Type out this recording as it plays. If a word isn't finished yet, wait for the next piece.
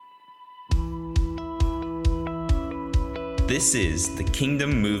This is the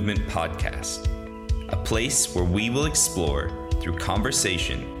Kingdom Movement Podcast, a place where we will explore, through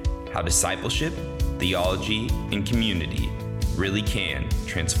conversation, how discipleship, theology, and community really can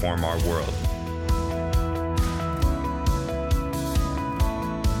transform our world.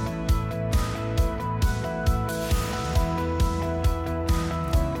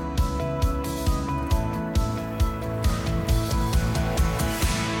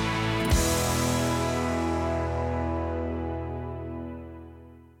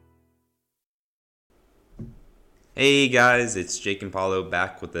 Hey guys, it's Jake and Paulo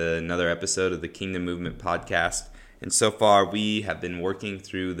back with another episode of the Kingdom Movement Podcast. And so far we have been working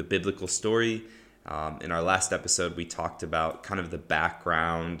through the biblical story. In our last episode we talked about kind of the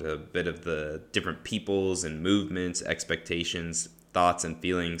background, a bit of the different peoples and movements, expectations, thoughts and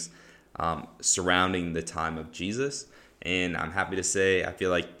feelings surrounding the time of Jesus. And I'm happy to say I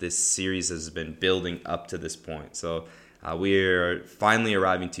feel like this series has been building up to this point. So we're finally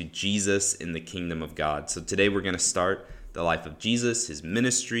arriving to Jesus in the kingdom of God. So today we're going to start the life of Jesus, his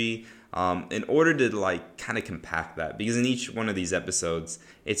ministry, in order to kind of compact that. Because in each one of these episodes,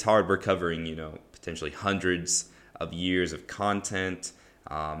 it's hard. We're covering, potentially hundreds of years of content,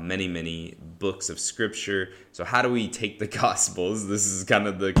 many books of scripture. So how do we take the Gospels? This is kind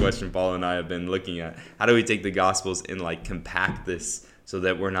of the question Paul and I have been looking at. How do we take the Gospels and compact this so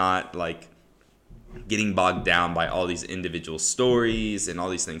that we're not getting bogged down by all these individual stories and all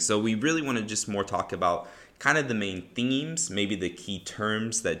these things. So we really want to just more talk about kind of the main themes, maybe the key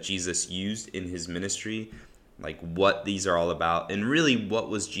terms that Jesus used in his ministry, what these are all about, and really what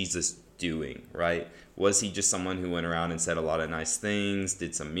was Jesus doing, right? Was he just someone who went around and said a lot of nice things,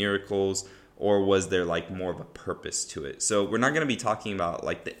 did some miracles, or was there more of a purpose to it? So we're not going to be talking about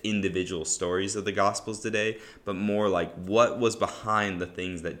the individual stories of the Gospels today, but more what was behind the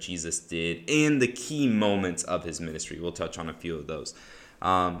things that Jesus did and the key moments of his ministry. We'll touch on a few of those.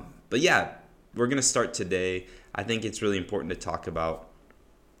 But yeah, we're going to start today. I think it's really important to talk about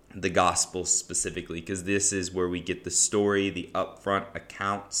the Gospels specifically, because this is where we get the story, the upfront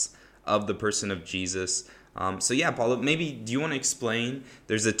accounts of the person of Jesus. So yeah, Paulo, maybe do you want to explain?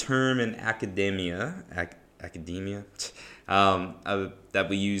 There's a term in academia that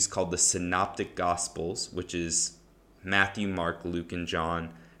we use called the Synoptic Gospels, which is Matthew, Mark,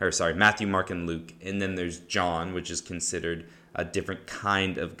 Matthew, Mark, and Luke. And then there's John, which is considered a different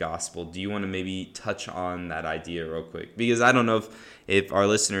kind of gospel. Do you want to maybe touch on that idea real quick? Because I don't know if our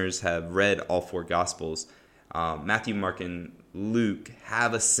listeners have read all four Gospels. Matthew, Mark, and Luke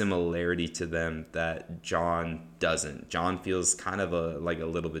have a similarity to them that John doesn't. John feels kind of a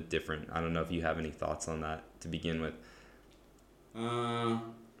little bit different. I don't know if you have any thoughts on that to begin with.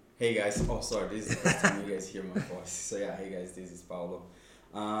 Hey guys. Oh, sorry. This is the first time you guys hear my voice. So yeah, hey guys, this is Paulo.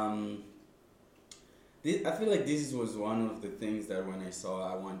 I feel like this was one of the things that when I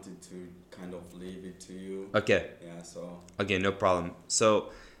saw, I wanted to kind of leave it to you. Okay. Yeah, so. Okay, no problem.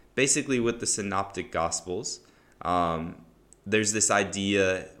 So basically with the Synoptic Gospels, there's this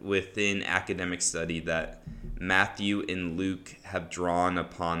idea within academic study that Matthew and Luke have drawn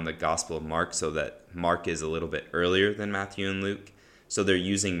upon the Gospel of Mark, so that Mark is a little bit earlier than Matthew and Luke. So they're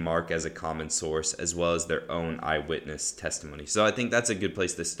using Mark as a common source as well as their own eyewitness testimony. So I think that's a good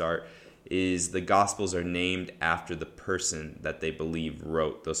place to start, is the Gospels are named after the person that they believe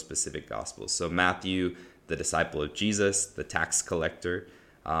wrote those specific Gospels. So Matthew, the disciple of Jesus, the tax collector.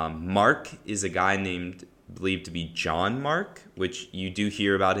 Mark is a guy believed to be John Mark, which you do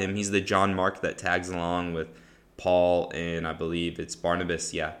hear about him. He's the John Mark that tags along with Paul and I believe it's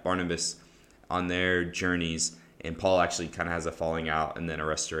Barnabas. Yeah, Barnabas on their journeys. And Paul actually kind of has a falling out and then a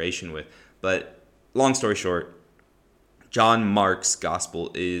restoration with. But long story short, John Mark's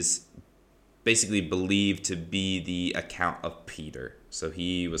gospel is basically believed to be the account of Peter. So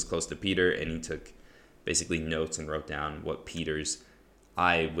he was close to Peter and he took basically notes and wrote down what Peter's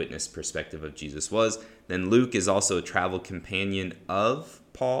eyewitness perspective of Jesus was. Then Luke is also a travel companion of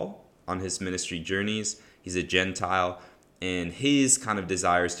Paul on his ministry journeys. He's a Gentile, and his kind of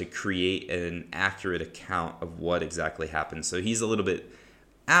desires to create an accurate account of what exactly happened. So he's a little bit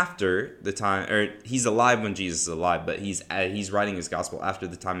after the time, or he's alive when Jesus is alive, but he's writing his gospel after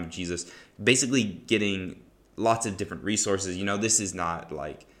the time of Jesus, basically getting lots of different resources. This is not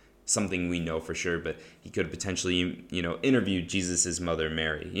something we know for sure, but he could have potentially, interviewed Jesus's mother,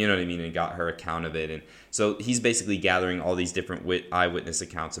 Mary, and got her account of it. And so he's basically gathering all these different eyewitness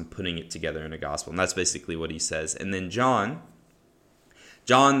accounts and putting it together in a gospel. And that's basically what he says. And then John,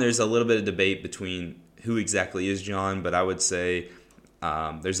 there's a little bit of debate between who exactly is John, but I would say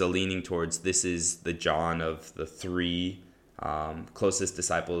there's a leaning towards this is the John of the three closest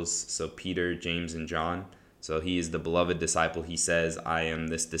disciples. So Peter, James, and John. So he is the beloved disciple. He says, I am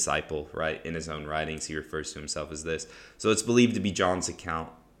this disciple, right? In his own writings, he refers to himself as this. So it's believed to be John's account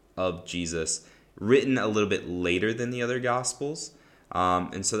of Jesus, written a little bit later than the other Gospels.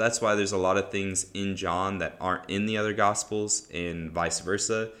 And so that's why there's a lot of things in John that aren't in the other Gospels and vice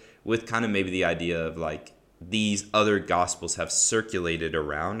versa, with kind of maybe the idea of like these other Gospels have circulated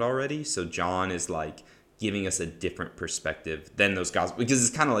around already. So John is like giving us a different perspective than those Gospels, because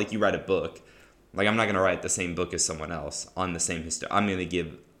it's kind of like you write a book. Like, I'm not going to write the same book as someone else on the same history. I'm going to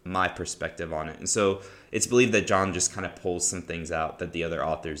give my perspective on it. And so it's believed that John just kind of pulls some things out that the other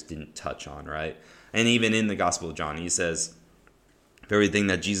authors didn't touch on, right? And even in the Gospel of John, he says, if everything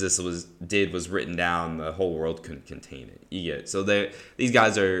that Jesus did was written down, the whole world couldn't contain it. You get it? So these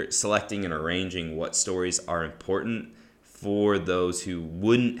guys are selecting and arranging what stories are important for those who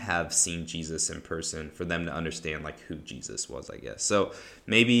wouldn't have seen Jesus in person, for them to understand like who Jesus was, I guess. So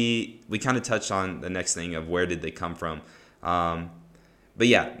maybe we kind of touched on the next thing of where did they come from. But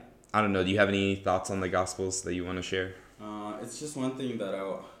yeah, I don't know. Do you have any thoughts on the Gospels that you want to share? It's just one thing that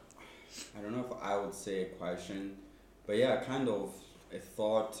I don't know if I would say a question, but yeah, kind of a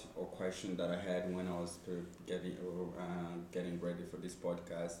thought or question that I had when I was getting ready for this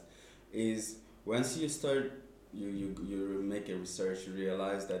podcast is, once you start you make a research, you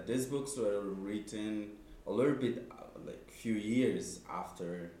realize that these books were written a little bit like few years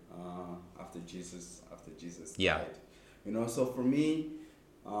after Jesus died. You know, so for me,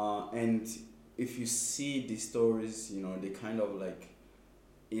 and if you see these stories, you know, they kind of like,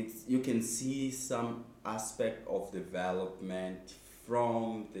 you can see some aspect of development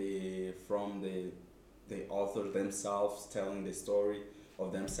from the author themselves telling the story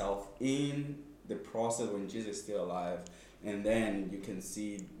of themselves in the process when Jesus is still alive, and then you can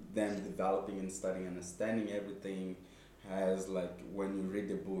see them developing and studying, understanding everything. Has like, when you read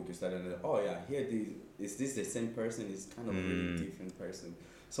the book, you start to, oh yeah, is this the same person? It's kind of a really different person.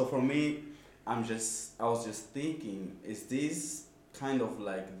 So for me, I was just thinking, is this kind of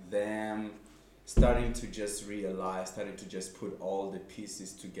like them starting to just realize, starting to just put all the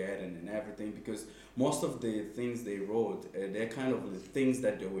pieces together and everything? Because most of the things they wrote, they're kind of the things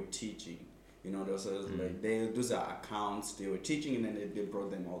that they were teaching. You know, those are accounts they were teaching, and then they brought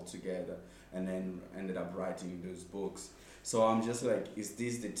them all together and then ended up writing those books. So I'm just like, is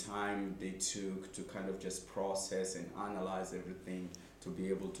this the time they took to kind of just process and analyze everything to be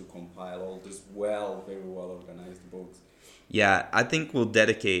able to compile all this very well organized books? Yeah, I think we'll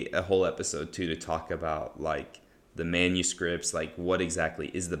dedicate a whole episode too to talk about like the manuscripts, like what exactly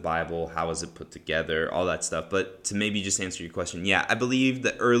is the Bible, how is it put together, all that stuff. But to maybe just answer your question, yeah, I believe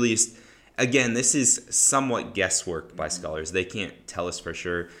the earliest, again, this is somewhat guesswork by scholars. They can't tell us for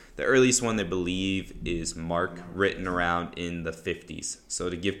sure. The earliest one they believe is Mark, written around in the 50s. So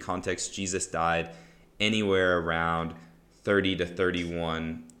to give context, Jesus died anywhere around 30 to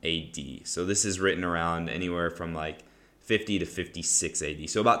 31 AD. So this is written around anywhere from like 50 to 56 AD.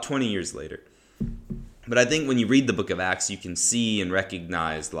 So about 20 years later. But I think when you read the book of Acts, you can see and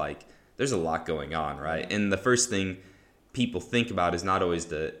recognize like there's a lot going on, right? And the first thing people think about is not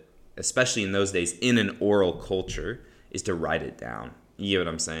always especially in those days, in an oral culture, is to write it down. You get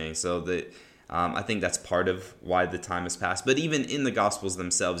what I'm saying? So I think that's part of why the time has passed. But even in the Gospels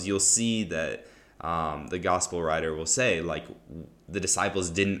themselves, you'll see that the Gospel writer will say, like, the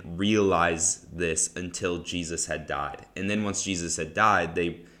disciples didn't realize this until Jesus had died. And then once Jesus had died,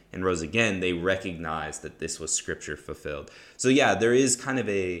 and rose again, they recognized that this was Scripture fulfilled. So yeah, there is kind of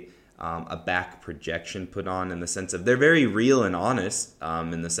a back projection put on, in the sense of they're very real and honest,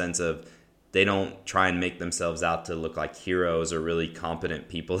 in the sense of they don't try and make themselves out to look like heroes or really competent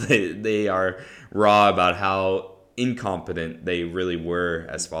people. They are raw about how incompetent they really were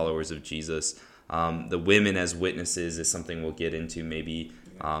as followers of Jesus. The women as witnesses is something we'll get into maybe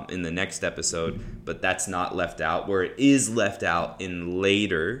in the next episode, but that's not left out. Where it is left out in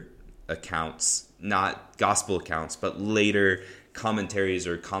later accounts, not gospel accounts, but later commentaries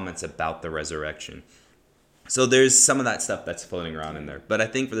or comments about the resurrection. So there's some of that stuff that's floating around in there. But I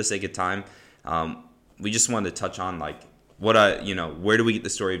think for the sake of time, we just wanted to touch on like where do we get the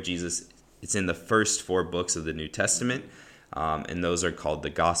story of Jesus? It's in the first 4 books of the New Testament. And those are called the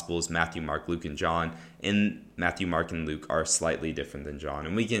Gospels: Matthew, Mark, Luke, and John. And Matthew, Mark, and Luke are slightly different than John.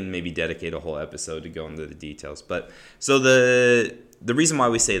 And we can maybe dedicate a whole episode to go into the details. But so the reason why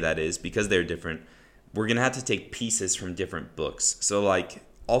we say that is because they're different. We're going to have to take pieces from different books. So like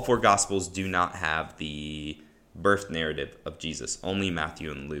all 4 Gospels do not have the birth narrative of Jesus, only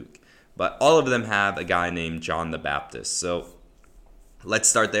Matthew and Luke. But all of them have a guy named John the Baptist. So let's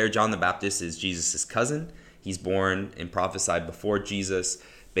start there. John the Baptist is Jesus' cousin. He's born and prophesied before Jesus.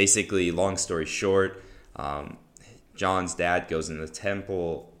 Basically, long story short, John's dad goes in the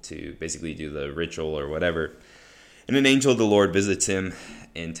temple to basically do the ritual or whatever. And an angel of the Lord visits him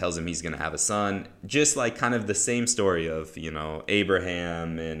and tells him he's going to have a son. Just like kind of the same story of,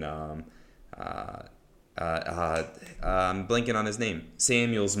 Abraham and I'm blanking on his name,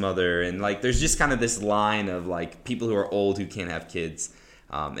 Samuel's mother. And like there's just kind of this line of like people who are old who can't have kids.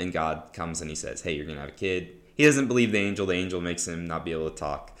 And God comes and he says, hey, you're going to have a kid. He doesn't believe the angel. The angel makes him not be able to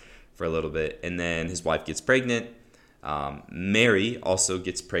talk for a little bit. And then his wife gets pregnant. Mary also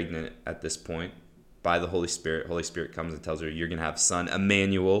gets pregnant at this point by the Holy Spirit. Holy Spirit comes and tells her, you're going to have a son,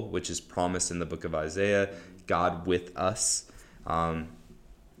 Emmanuel, which is promised in the book of Isaiah, God with us. And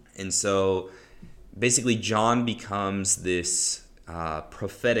so basically John becomes this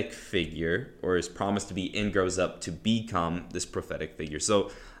prophetic figure, or is promised to be and grows up to become this prophetic figure. So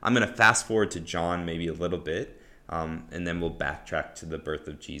I'm going to fast forward to John maybe a little bit, and then we'll backtrack to the birth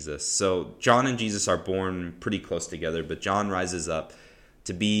of Jesus. So John and Jesus are born pretty close together, but John rises up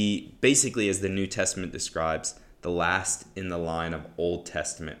to be basically, as the New Testament describes, the last in the line of Old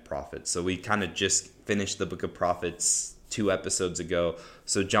Testament prophets. So we kind of just finished the book of prophets 2 episodes ago.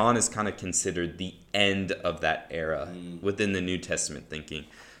 So John is kind of considered the end of that era within the New Testament thinking.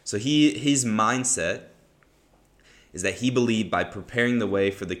 So his mindset is that he believed by preparing the way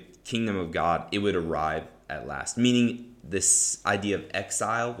for the kingdom of God, it would arrive at last. Meaning this idea of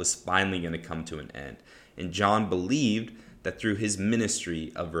exile was finally going to come to an end. And John believed that through his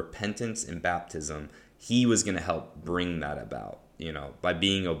ministry of repentance and baptism, he was going to help bring that about, by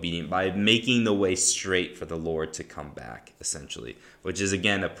being obedient, by making the way straight for the Lord to come back, essentially, which is,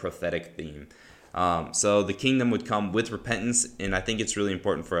 again, a prophetic theme. So the kingdom would come with repentance, and I think it's really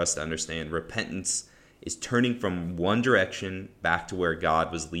important for us to understand repentance is turning from one direction back to where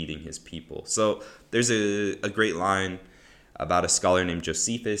God was leading his people. So there's a great line about a scholar named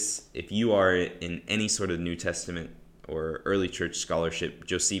Josephus. If you are in any sort of New Testament or early church scholarship,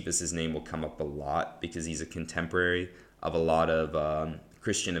 Josephus' name will come up a lot because he's a contemporary of a lot of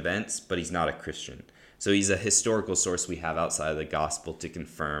Christian events, but he's not a Christian. So he's a historical source we have outside of the gospel to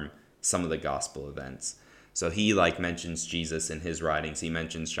confirm some of the gospel events. So he mentions Jesus in his writings. He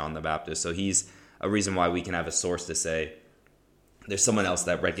mentions John the Baptist. So he's a reason why we can have a source to say there's someone else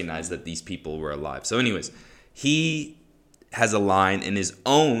that recognized that these people were alive. So anyways, he has a line in his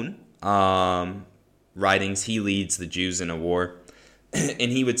own writings. He leads the Jews in a war,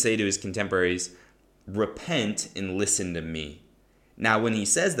 and he would say to his contemporaries, repent and listen to me. Now, when he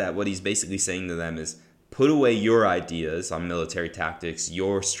says that, what he's basically saying to them is, put away your ideas on military tactics,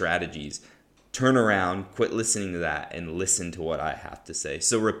 your strategies, turn around, quit listening to that, and listen to what I have to say.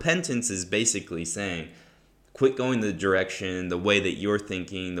 So repentance is basically saying, quit going the direction, the way that you're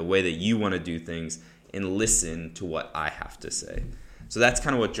thinking, the way that you want to do things, and listen to what I have to say. So that's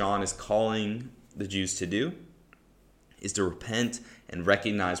kind of what John is calling the Jews to do, is to repent and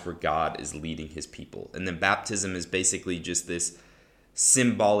recognize where God is leading his people. And then baptism is basically just this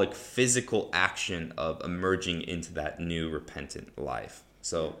symbolic physical action of emerging into that new repentant life.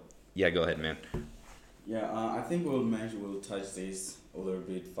 So yeah, go ahead, man. Yeah, I think we'll touch this a little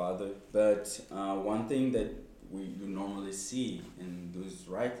bit further. But one thing that you normally see in those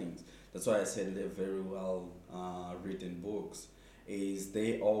writings, that's why I said they're very well written books, is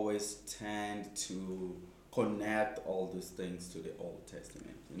they always tend to connect all these things to the Old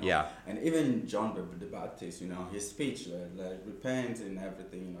Testament. Yeah. And even John the Baptist, his speech, like repent and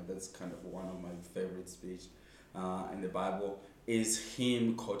everything, that's kind of one of my favorite speech in the Bible, is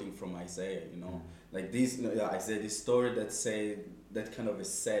him quoting from Isaiah, like this, Isaiah, this story that kind of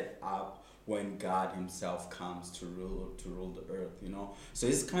is set up when God himself comes to rule the earth, So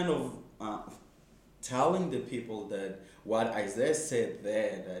it's kind of telling the people that what Isaiah said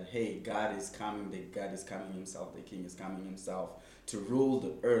there, that hey, God is coming himself, the king is coming himself to rule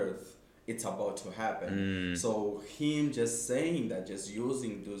the earth, it's about to happen. So him just saying that, just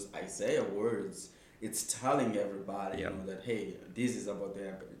using those Isaiah words, it's telling everybody, that hey, this is about to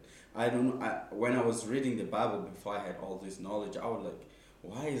happen. I don't know, when I was reading the Bible before I had all this knowledge, I was like,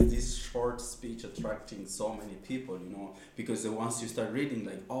 why is this short speech attracting so many people, Because once you start reading,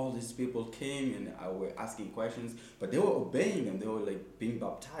 like, all these people came and were asking questions, but they were obeying them. They were, like, being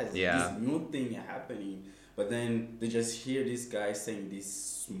baptized. Yeah. This new thing happening. But then they just hear this guy saying this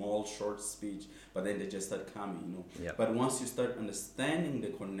small, short speech, but then they just start coming, Yep. But once you start understanding the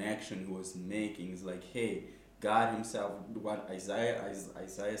connection he was making, it's like, hey, God himself, what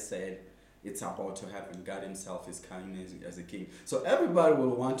Isaiah said, it's about to happen. God himself is coming as a king. So everybody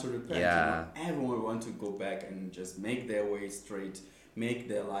will want to repent. Yeah. Everyone will want to go back and just make their way straight, make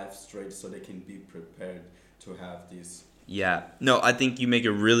their life straight, so they can be prepared to have this Yeah. No, I think you make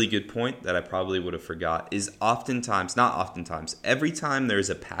a really good point that I probably would have forgot is oftentimes, not oftentimes, every time there's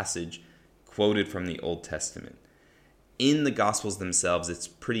a passage quoted from the Old Testament, in the Gospels themselves, it's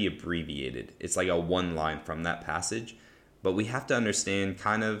pretty abbreviated. It's like a one line from that passage. But we have to understand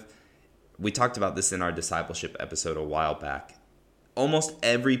we talked about this in our discipleship episode a while back. Almost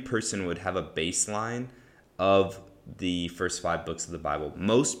every person would have a baseline of the first 5 books of the Bible.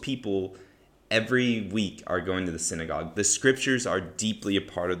 Most people every week are going to the synagogue. The scriptures are deeply a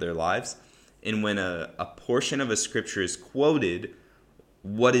part of their lives. And when a portion of a scripture is quoted,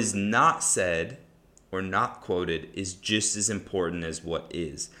 what is not said or not quoted is just as important as what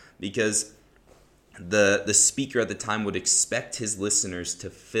is. Because the speaker at the time would expect his listeners to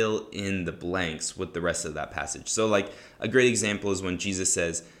fill in the blanks with the rest of that passage. So like a great example is when Jesus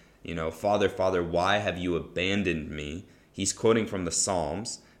says, Father, Father, why have you abandoned me? He's quoting from the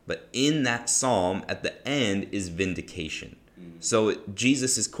Psalms, but in that psalm at the end is vindication. So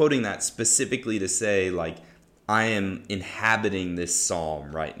Jesus is quoting that specifically to say, like, I am inhabiting this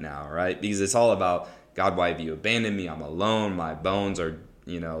psalm right now, right? Because it's all about, God, why have you abandoned me? I'm alone. My bones are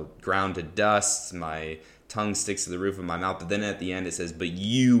ground to dust, my tongue sticks to the roof of my mouth. But then at the end it says, but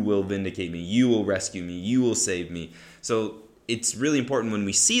you will vindicate me, you will rescue me, you will save me. So it's really important when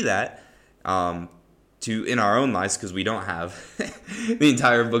we see that to in our own lives, because we don't have the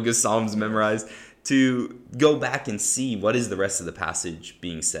entire book of Psalms memorized, to go back and see what is the rest of the passage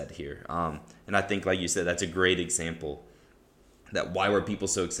being said here. And I think, like you said, that's a great example. That why were people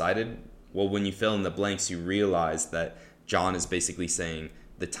so excited? Well, when you fill in the blanks, you realize that John is basically saying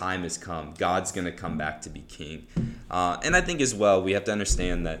the time has come. God's going to come back to be king. And I think as well, we have to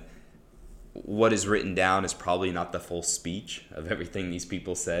understand that what is written down is probably not the full speech of everything these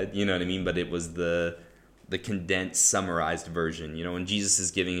people said. You know what I mean? But it was the condensed, summarized version. When Jesus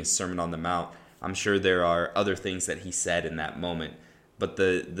is giving his Sermon on the Mount, I'm sure there are other things that he said in that moment. But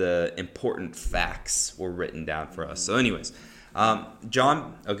the important facts were written down for us. So anyways,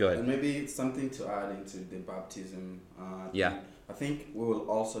 John, go ahead. And maybe something to add into the baptism. Yeah. I think we will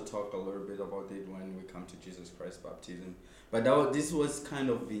also talk a little bit about it when we come to Jesus Christ baptism. But this was kind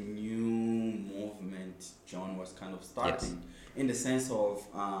of the new movement John was kind of starting, in the sense of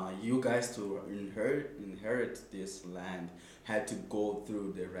you guys to inherit this land had to go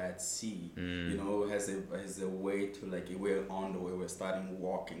through the Red Sea. As a way to, like, we're on the way, we're starting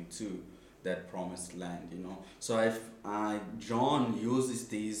walking to that promised land. So if John uses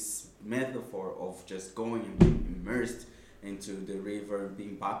this metaphor of just going and being immersed into the river and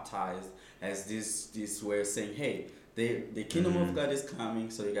being baptized as this way of saying, hey, the kingdom of God is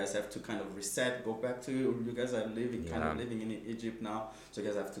coming, so you guys have to kind of reset, go back to, you guys are living in Egypt now, so you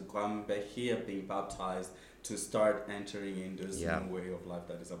guys have to come back here being baptized to start entering in this new way of life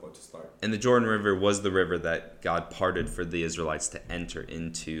that is about to start. And the Jordan River was the river that God parted for the Israelites to enter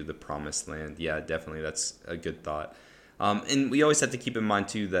into the promised land. Yeah, definitely. That's a good thought. And we always have to keep in mind,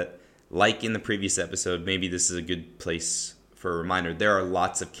 too, that like in the previous episode, maybe this is a good place for a reminder, there are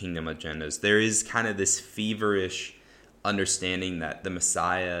lots of kingdom agendas. There is kind of this feverish understanding that the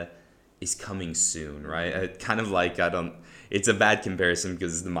Messiah is coming soon, right? Kind of like, it's a bad comparison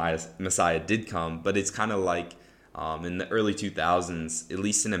because the Messiah did come, but it's kind of like in the early 2000s, at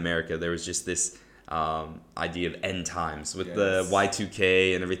least in America, there was just this idea of end times with the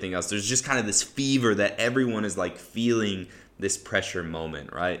Y2K and everything else. There's just kind of this fever that everyone is like feeling this pressure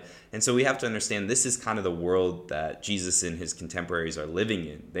moment, right? And so we have to understand this is kind of the world that Jesus and his contemporaries are living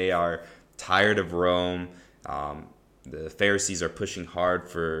in. They are tired of Rome. The Pharisees are pushing hard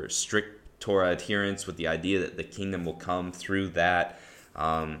for strict Torah adherence with the idea that the kingdom will come through that.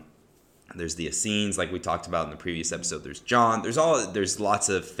 There's the Essenes, like we talked about in the previous episode. There's John. There's lots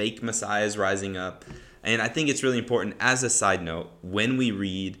of fake messiahs rising up. And I think it's really important, as a side note, when we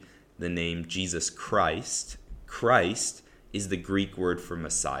read the name Jesus Christ, Christ is the Greek word for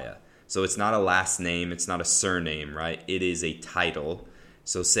Messiah. So it's not a last name, it's not a surname, right? It is a title.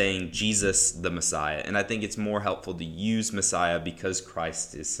 So saying Jesus the Messiah. And I think it's more helpful to use Messiah because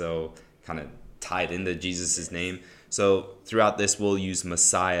Christ is so kind of tied into Jesus' name. So throughout this, we'll use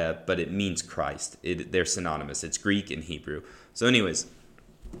Messiah, but it means Christ. They're synonymous. It's Greek and Hebrew. So anyways,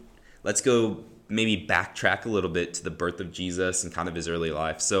 let's go maybe backtrack a little bit to the birth of Jesus and kind of his early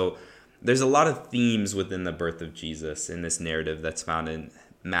life. So there's a lot of themes within the birth of Jesus in this narrative that's found in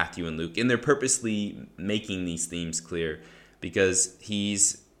Matthew and Luke. And they're purposely making these themes clear because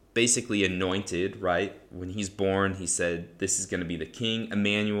he's basically anointed, right? When he's born, he said, this is going to be the king,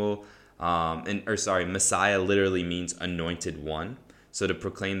 Emmanuel. Messiah literally means anointed one. So to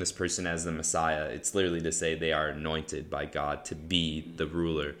proclaim this person as the Messiah, it's literally to say they are anointed by God to be the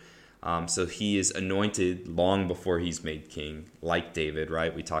ruler. So he is anointed long before he's made king, like David,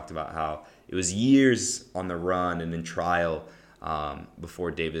 right? We talked about how it was years on the run and in trial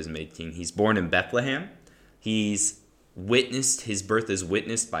before David is made king. He's born in Bethlehem. His birth is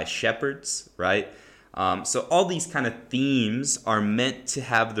witnessed by shepherds, right? So all these kind of themes are meant to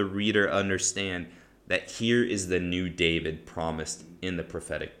have the reader understand that here is the new David promised in the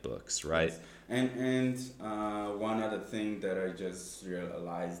prophetic books, right? And one other thing that I just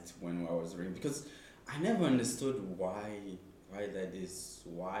realized when I was reading, because I never understood why that is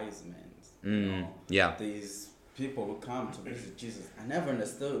wise men, you know, these people who come to visit Jesus. I never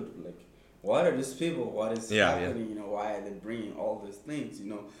understood, like, what are these people? What is happening? You know, why are they bringing all these things? You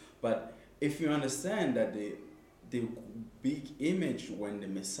know, but if you understand that the big image when the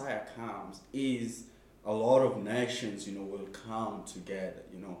Messiah comes is a lot of nations, you know, will come together,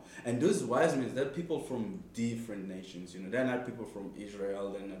 you know. And those wise men, they're people from different nations, you know. They're not people from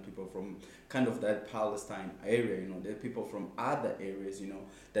Israel, they're not people from kind of that Palestine area, you know. They're people from other areas, you know,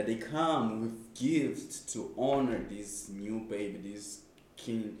 that they come with gifts to honor this new baby, this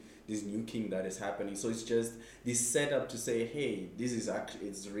new king that is happening. So it's just this setup to say, hey, this is actually,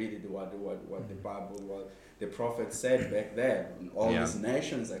 it's really what the Bible, what the prophet said back then. And all these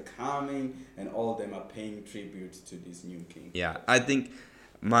nations are coming and all of them are paying tribute to this new king. Yeah, I think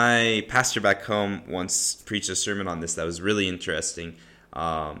my pastor back home once preached a sermon on this that was really interesting.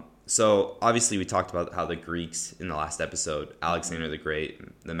 So obviously we talked about how the Greeks in the last episode, Alexander the Great,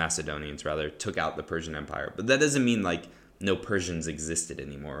 the Macedonians rather, took out the Persian Empire. But that doesn't mean like no Persians existed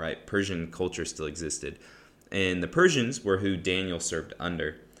anymore, right? Persian culture still existed. And the Persians were who Daniel served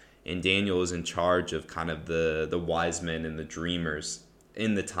under. And Daniel was in charge of kind of the wise men and the dreamers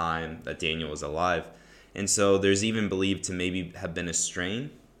in the time that Daniel was alive. And so there's even believed to maybe have been a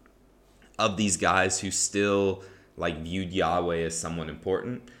strain of these guys who still like viewed Yahweh as someone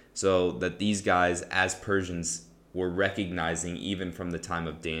important. So that these guys, as Persians, were recognizing even from the time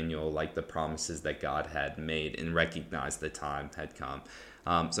of Daniel, like the promises that God had made and recognized the time had come.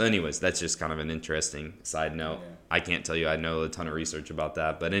 So anyways, that's just kind of an interesting side note. Yeah. I can't tell you I know a ton of research about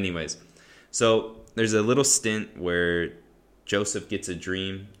that. But anyways, so there's a little stint where Joseph gets a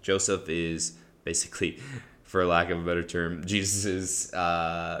dream. Joseph is basically, for lack of a better term, Jesus'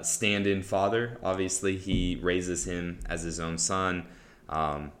 stand-in father. Obviously, he raises him as his own son.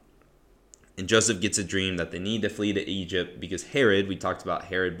 And Joseph gets a dream that they need to flee to Egypt because Herod, we talked about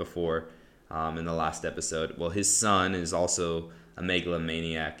Herod before in the last episode. Well, his son is also a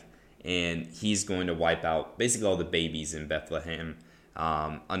megalomaniac, and he's going to wipe out basically all the babies in Bethlehem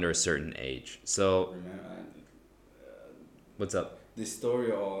under a certain age. So, what's up? The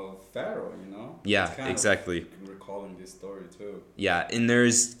story of Pharaoh, you know? Yeah, exactly. Recalling this story too. Yeah, and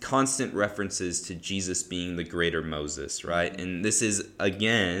there's constant references to Jesus being the greater Moses, right? Mm-hmm. And this is,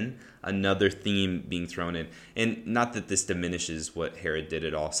 again, another theme being thrown in. And not that this diminishes what Herod did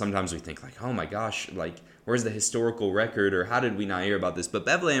at all. Sometimes we think like, oh my gosh, like, where's the historical record, or how did we not hear about this? But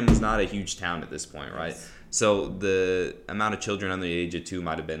Bethlehem was not a huge town at this point, right? Yes. So the amount of children under the age of 2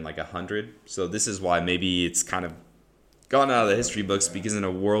 might have been like 100. So this is why maybe it's kind of gone out of the history books, because in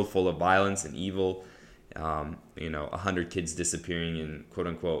a world full of violence and evil, 100 kids disappearing in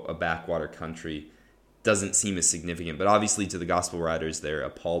quote-unquote a backwater country doesn't seem as significant. But obviously to the gospel writers, they're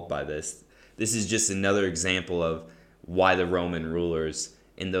appalled by this. This is just another example of why the Roman rulers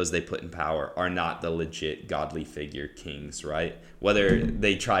and those they put in power are not the legit godly figure kings, right? Whether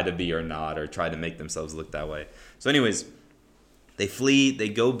they try to be or not, or try to make themselves look that way. So anyways, they flee, they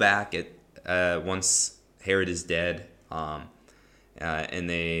go back once Herod is dead. And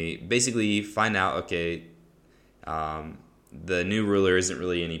they basically find out, okay, the new ruler isn't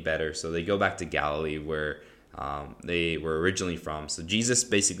really any better. So they go back to Galilee, where they were originally from. So Jesus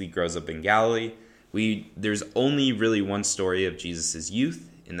basically grows up in Galilee. There's only really one story of Jesus' youth,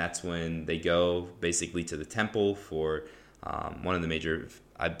 and that's when they go basically to the temple for one of the major,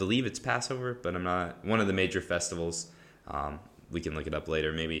 I believe it's Passover, but I'm not, one of the major festivals. We can look it up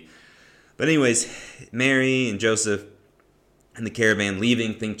later maybe. But anyways, Mary and Joseph and the caravan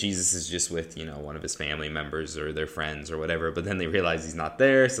leaving think Jesus is just with, one of his family members or their friends or whatever, but then they realize he's not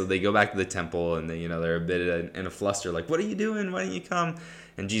there, so they go back to the temple, and they're a bit in a fluster, like, what are you doing? Why don't you come?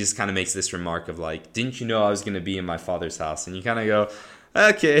 And Jesus kind of makes this remark of like, didn't you know I was going to be in my Father's house? And you kind of go,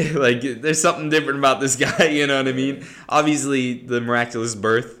 okay, like, there's something different about this guy, you know what I mean? Obviously, the miraculous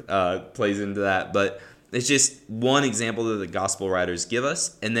birth plays into that, but it's just one example that the gospel writers give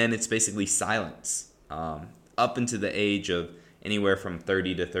us, and then it's basically silence up into the age of anywhere from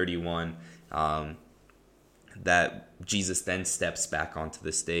 30 to 31, that Jesus then steps back onto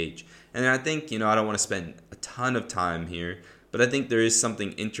the stage. And I think, I don't want to spend a ton of time here, But I think there is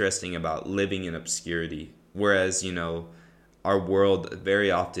something interesting about living in obscurity. Whereas, our world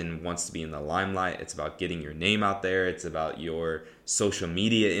very often wants to be in the limelight. It's about getting your name out there. It's about your social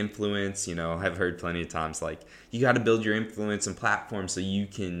media influence. I've heard plenty of times like, you got to build your influence and platform so you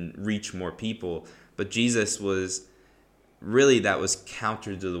can reach more people. But Jesus that was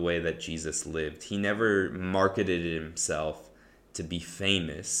counter to the way that Jesus lived. He never marketed himself to be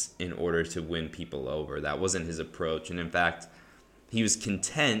famous in order to win people over. That wasn't his approach. And in fact, he was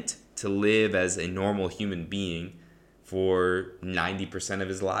content to live as a normal human being for 90% of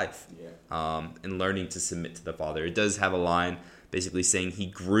his life, and learning to submit to the Father. It does have a line basically saying he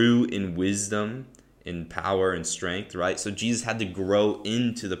grew in wisdom, in power, and strength, right? So Jesus had to grow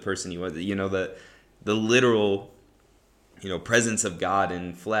into the person he was. The literal, presence of God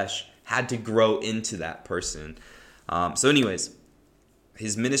in flesh had to grow into that person. So anyways,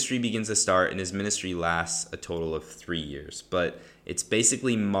 his ministry begins to start, and his ministry lasts a total of 3 years. But it's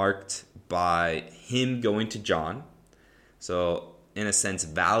basically marked by him going to John. So, in a sense,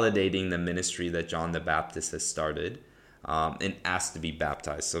 validating the ministry that John the Baptist has started, and asked to be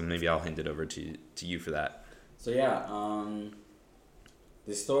baptized. So maybe I'll hand it over to you for that. So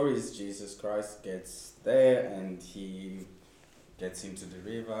the story is Jesus Christ gets there and he gets into the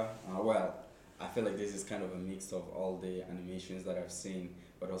river. I feel like this is kind of a mix of all the animations that I've seen,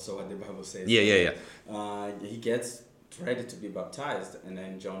 but also what the Bible says. He gets ready to be baptized, and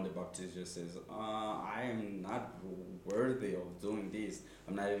then John the Baptist just says, I am not worthy of doing this.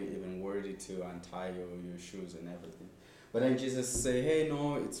 I'm not even worthy to untie your shoes and everything. But then Jesus say, hey,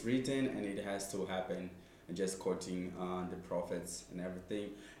 no, it's written and it has to happen. And just quoting the prophets and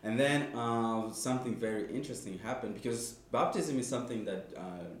everything. And then something very interesting happened, because baptism is something that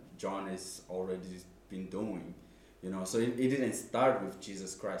John has already been doing. So it didn't start with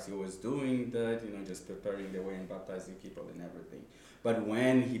Jesus Christ. He was doing that, just preparing the way and baptizing people and everything. But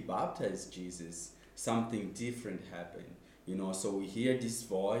when he baptized Jesus, something different happened. So we hear this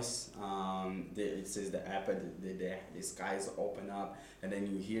voice. It says the skies open up, and then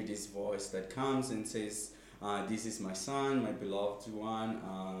you hear this voice that comes and says, "This is my son, my beloved one."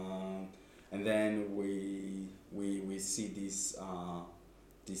 And then we see this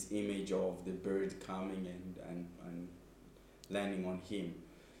image of the bird coming and landing on him.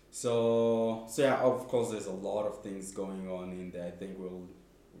 So of course there's a lot of things going on in there. I think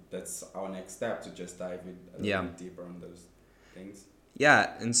that's our next step, to just dive a little bit deeper on those things.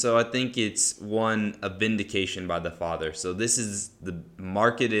 Yeah, and so I think it's a vindication by the Father. So this is the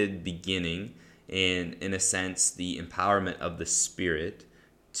marketed beginning, and in a sense the empowerment of the Spirit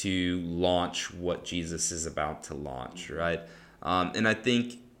to launch what Jesus is about to launch, right? And I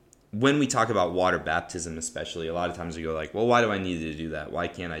think when we talk about water baptism especially, a lot of times we go like, well, why do I need to do that? Why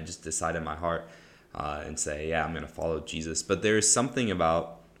can't I just decide in my heart and say, I'm going to follow Jesus? But there is something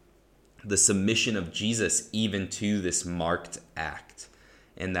about the submission of Jesus even to this marked act,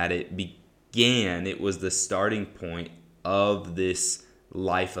 and that it was the starting point of this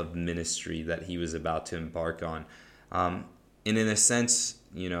life of ministry that he was about to embark on. And in a sense,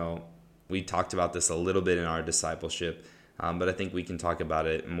 we talked about this a little bit in our discipleship, but I think we can talk about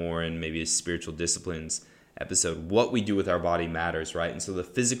it more in maybe a spiritual disciplines episode. What we do with our body matters, right? And so the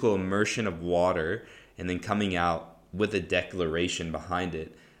physical immersion of water and then coming out with a declaration behind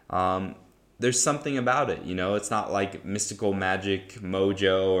it, there's something about it. It's not like mystical magic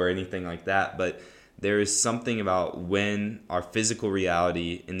mojo or anything like that, but there is something about when our physical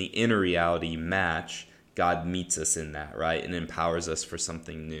reality and the inner reality match, God meets us in that, right? And empowers us for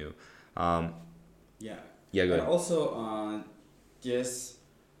something new. Go ahead. And also,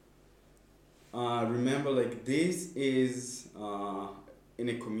 remember, like, this is in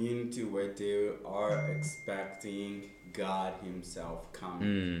a community where they are expecting God himself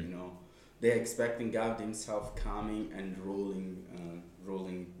coming, They're expecting God himself coming and ruling,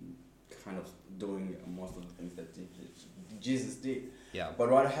 kind of doing most of the things that Jesus did. Yeah. But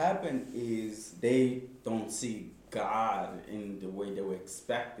what happened is they don't see God in the way they were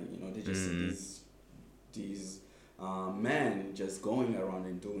expecting. They just see these men just going around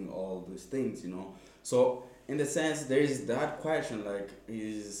and doing all these things. So in the sense, there is that question, like,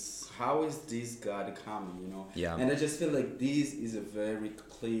 how is this God coming? Yeah. And I just feel like this is a very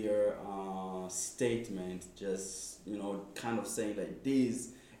clear statement, just kind of saying like,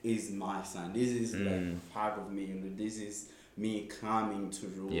 this is my son. This is like part of me. This is me coming to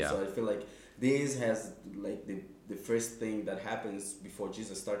rule. Yeah. So I feel like this has like the first thing that happens before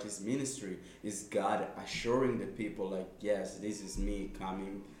Jesus starts his ministry is God assuring the people, like, yes, this is me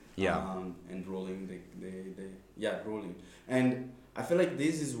coming. And ruling ruling. And I feel like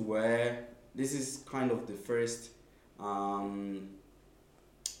this is kind of the first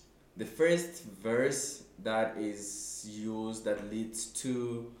The first verse that is used that leads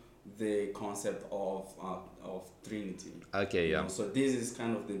to the concept of Trinity. Okay, You yeah. know, so this is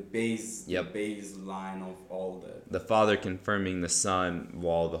kind of the baseline of all that. The Father confirming the Son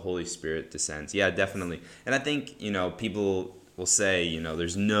while the Holy Spirit descends. Yeah, definitely. And I think, people will say,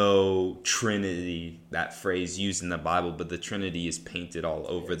 there's no Trinity, that phrase used in the Bible, but the Trinity is painted all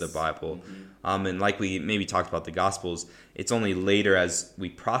over the Bible. Mm-hmm. And like we maybe talked about the Gospels, it's only later as we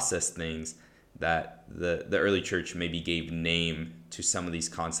process things that the early church maybe gave name to some of these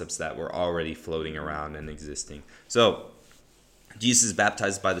concepts that were already floating around and existing. So Jesus is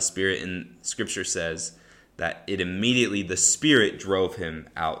baptized by the Spirit, and Scripture says that it immediately, the Spirit drove him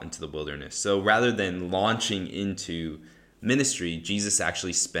out into the wilderness. So rather than launching into ministry, Jesus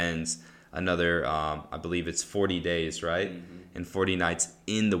actually spends another, I believe it's 40 days, right? Mm-hmm. And 40 nights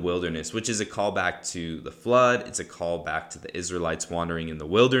in the wilderness, which is a callback to the flood. It's a callback to the Israelites wandering in the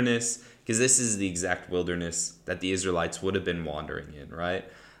wilderness, because this is the exact wilderness that the Israelites would have been wandering in, right?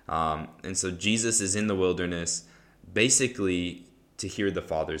 And so Jesus is in the wilderness basically to hear the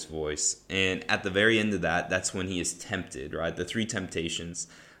Father's voice. And at the very end of that, that's when he is tempted, right? The three temptations,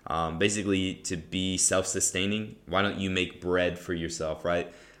 basically to be self-sustaining. Why don't you make bread for yourself,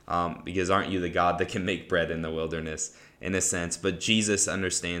 right? Because aren't you the God that can make bread in the wilderness, in a sense? But Jesus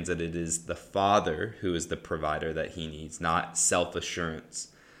understands that it is the Father who is the provider that he needs, not self-assurance.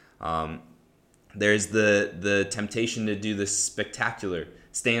 There's the temptation to do this spectacular,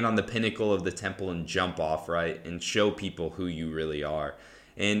 stand on the pinnacle of the temple and jump off, right? And show people who you really are.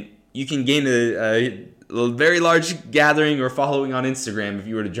 And you can gain a very large gathering or following on Instagram if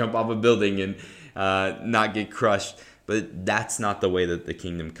you were to jump off a building and not get crushed. But that's not the way that the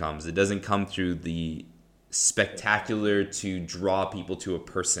kingdom comes. It doesn't come through the spectacular to draw people to a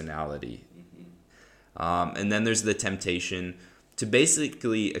personality. And then there's the temptation to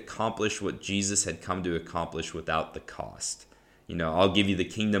basically accomplish what Jesus had come to accomplish without the cost. I'll give you the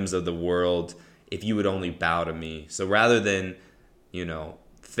kingdoms of the world if you would only bow to me. So rather than,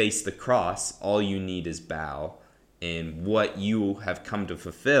 face the cross, all you need is bow. And what you have come to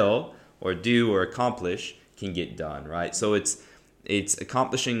fulfill or do or accomplish can get done, right? So it's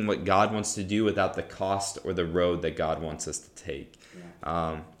accomplishing what God wants to do without the cost or the road that God wants us to take.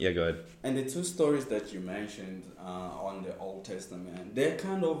 Yeah, go ahead. And the two stories that you mentioned on the Old Testament, they're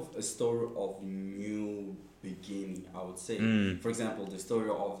kind of a story of new beginning, I would say. For example, the story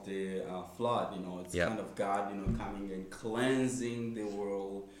of the flood, it's kind of God, coming and cleansing the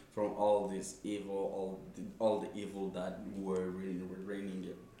world from all this evil, all the evil that were reigning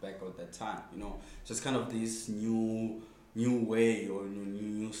back at that time. Just kind of this new way or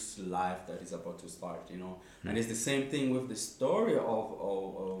new life that is about to start. And it's the same thing with the story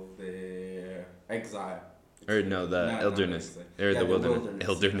of the exile. Or no, the wilderness. Or the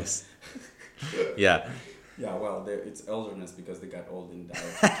wilderness. Yeah. Yeah, well, it's elderness because they got old and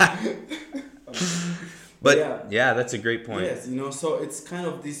died. But yeah, that's a great point. Yes, so it's kind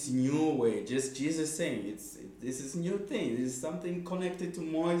of this new way. Just Jesus saying this is new thing. This is something connected to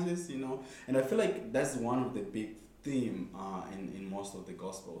Moses, And I feel like that's one of the big theme in most of the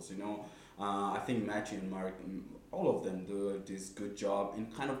Gospels, I think Matthew and Mark, all of them do this good job in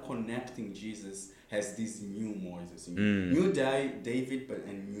kind of connecting Jesus as this new Moses, new David, but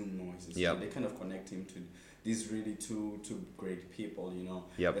and new Moses. Yep. So they kind of connect him to these really two great people,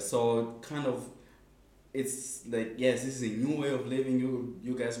 Yep. So kind of, it's like, yes, this is a new way of living.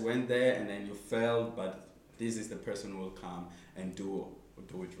 You guys went there and then you failed, but this is the person who will come and do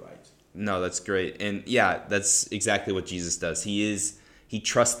it right. No, that's great. And yeah, that's exactly what Jesus does. He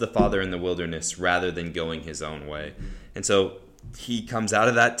trusts the Father in the wilderness rather than going his own way. And so he comes out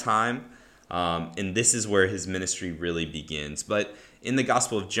of that time, and this is where his ministry really begins. But in the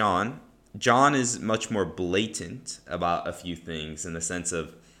Gospel of John is much more blatant about a few things, in the sense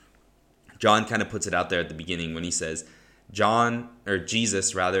of John kind of puts it out there at the beginning when he says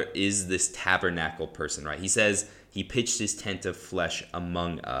Jesus is this tabernacle person, right? He says he pitched his tent of flesh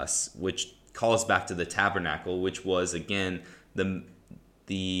among us, which calls back to the tabernacle, which was, again,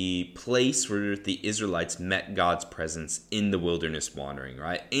 the place where the Israelites met God's presence in the wilderness wandering,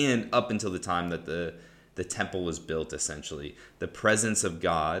 right? And up until the time that the temple was built, essentially, the presence of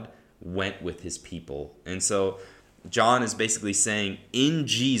God went with his people. And so John is basically saying, in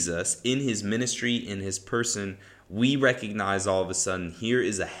Jesus, in his ministry, in his person, we recognize all of a sudden here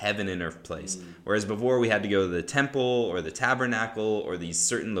is a heaven and earth place. Whereas before we had to go to the temple or the tabernacle or these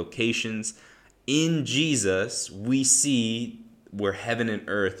certain locations. In Jesus, we see where heaven and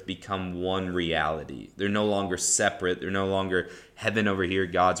earth become one reality. They're no longer separate. They're no longer heaven over here,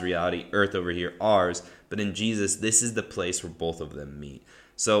 God's reality, earth over here, ours. But in Jesus, this is the place where both of them meet.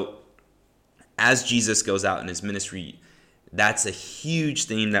 So as Jesus goes out in his ministry, that's a huge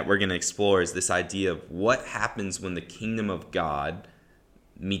theme that we're going to explore, is this idea of what happens when the kingdom of God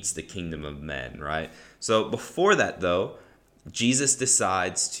meets the kingdom of men, right? So before that, though, Jesus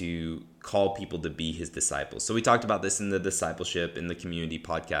decides to call people to be his disciples. So we talked about this in the discipleship, in the community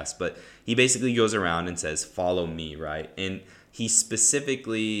podcast, but he basically goes around and says, follow me, right? And he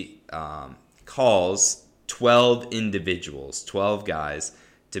specifically calls 12 individuals, 12 guys,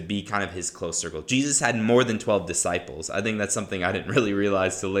 to be kind of his close circle. Jesus had more than 12 disciples. I think that's something I didn't really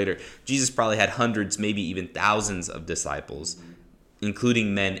realize till later. Jesus probably had hundreds, maybe even thousands of disciples,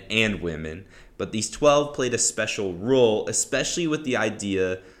 including men and women. But these 12 played a special role, especially with the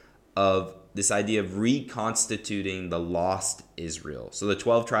idea of reconstituting the lost Israel. So the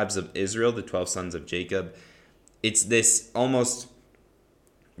 12 tribes of Israel, the 12 sons of Jacob, it's this almost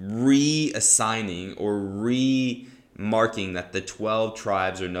reassigning or remarking that the 12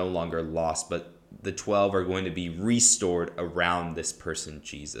 tribes are no longer lost, but the 12 are going to be restored around this person,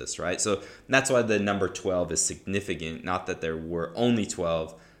 Jesus, right? So that's why the number 12 is significant. Not that there were only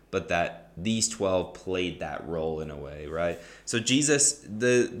 12, but that these 12 played that role in a way, right? So Jesus,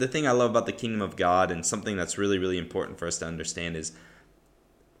 the thing I love about the kingdom of God, and something that's really, really important for us to understand, is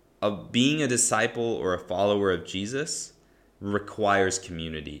being a disciple or a follower of Jesus requires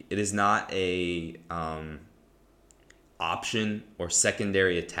community. It is not a option or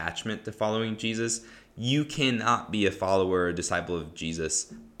secondary attachment to following Jesus. You cannot be a follower or a disciple of Jesus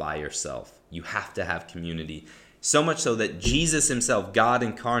by yourself. You have to have community. So much so that Jesus himself, God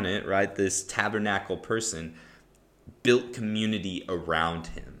incarnate, right, this tabernacle person, built community around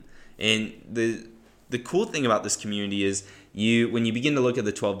him. And the cool thing about this community is when you begin to look at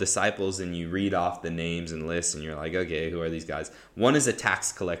the 12 disciples and you read off the names and lists, and you're like, okay, who are these guys? One is a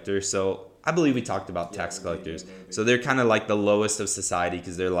tax collector. So I believe we talked about tax collectors. So they're kind of like the lowest of society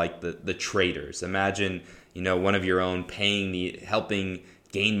because they're like the traitors. Imagine, one of your own helping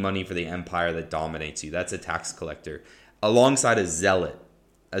gain money for the empire that dominates you. That's a tax collector. Alongside a zealot.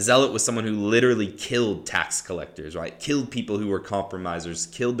 A zealot was someone who literally killed tax collectors, right? Killed people who were compromisers,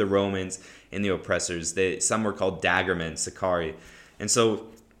 killed the Romans and the oppressors. Some were called daggermen, Sicarii. And so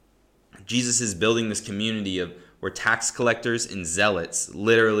Jesus is building this community of where tax collectors and zealots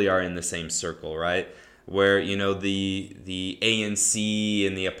literally are in the same circle, right? Where, the ANC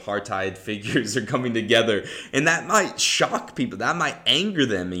and the apartheid figures are coming together. And that might shock people. That might anger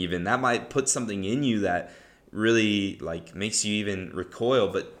them even. That might put something in you that really makes you even recoil.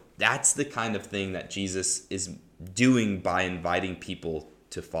 But that's the kind of thing that Jesus is doing by inviting people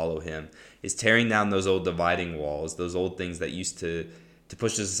to follow him, is tearing down those old dividing walls, those old things that used to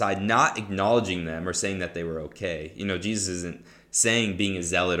push us aside, not acknowledging them or saying that they were okay. Jesus isn't saying being a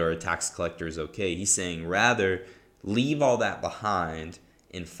zealot or a tax collector is okay. He's saying rather leave all that behind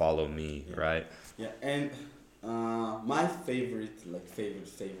and follow me, right? Yeah, and my favorite,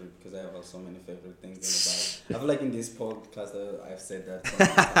 because I have so many favorite things in the Bible. I feel like in this podcast I've said that so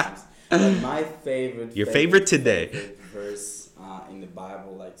many times. Like my favorite verse in the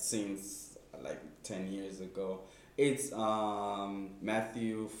Bible, since 10 years ago, it's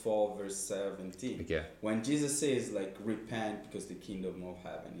Matthew 4 verse 17. Okay. When Jesus says repent because the kingdom of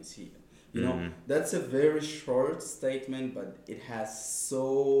heaven is here. That's a very short statement, but it has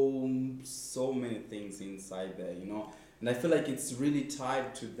so many things inside there, And I feel like it's really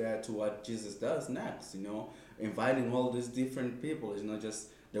tied to what Jesus does next, inviting all these different people. It's not just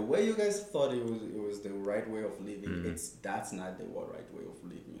the way you guys thought it was the right way of living. That's not the right way of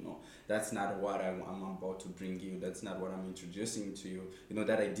living, That's not what I'm about to bring you. That's not what I'm introducing to you.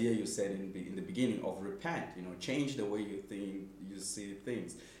 That idea you said in the beginning of repent, change the way you think, you see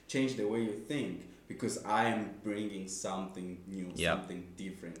things. Change the way you think, because I am bringing something new, something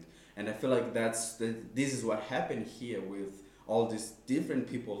different. And I feel like this is what happened here with all these different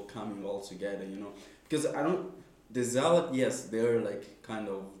people coming all together, Because the zealot, yes, they're kind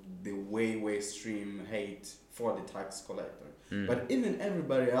of the way extreme hate for the tax collector. But even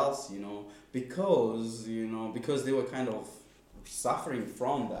everybody else, because they were kind of suffering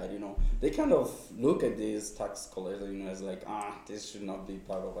from that, they kind of look at these tax collectors, as this should not be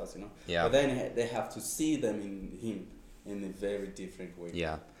part of us, Yeah. But then they have to see them in him in a very different way.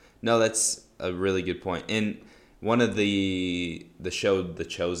 Yeah. No, that's a really good point. And one of the show The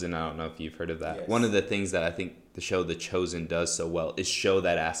Chosen, I don't know if you've heard of that. Yes. One of the things that I think the show The Chosen does so well is show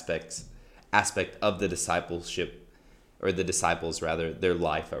that aspect of the discipleship, or the disciples rather, their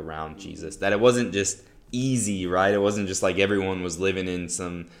life around Jesus. That it wasn't just easy, right? It wasn't just like everyone was living in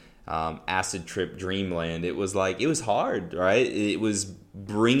some acid trip dreamland. It was hard, right? It was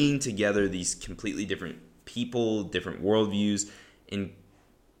bringing together these completely different people, different worldviews, and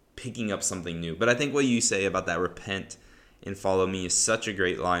picking up something new. But I think what you say about that repent and follow me is such a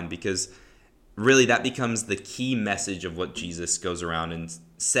great line, because really that becomes the key message of what Jesus goes around and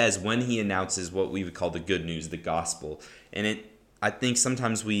says when he announces what we would call the good news, the gospel. And I think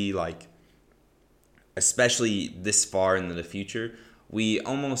sometimes we, like, especially this far into the future, we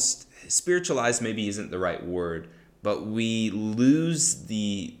almost spiritualize, maybe isn't the right word, but we lose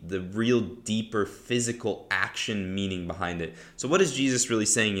the real deeper physical action meaning behind it. So what is Jesus really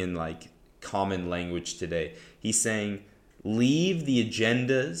saying in like common language today? He's saying, leave the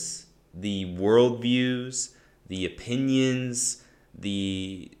agendas, the worldviews, the opinions,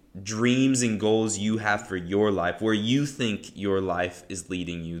 the dreams and goals you have for your life, where you think your life is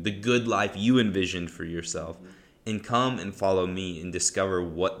leading you, the good life you envisioned for yourself, and come and follow me and discover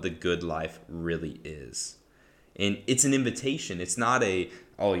what the good life really is. And it's an invitation. It's not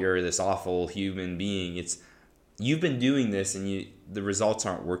oh, you're this awful human being. It's, you've been doing this and the results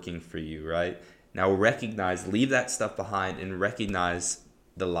aren't working for you, right? Now leave that stuff behind and recognize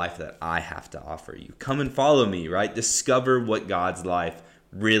the life that I have to offer you. Come and follow me, right? Discover what God's life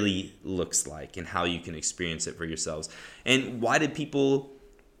really looks like and how you can experience it for yourselves. And why did people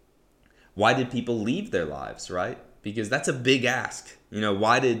leave their lives, right? Because that's a big ask.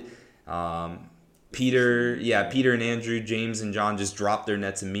 Why did Peter and Andrew, James and John just drop their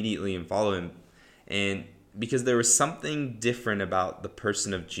nets immediately and follow him? And because there was something different about the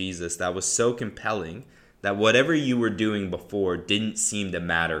person of Jesus that was so compelling that whatever you were doing before didn't seem to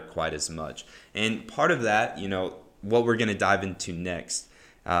matter quite as much. And part of that, what we're going to dive into next,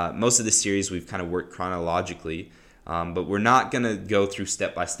 most of the series we've kind of worked chronologically, but we're not going to go through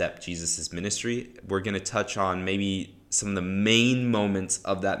step-by-step Jesus' ministry. We're going to touch on maybe some of the main moments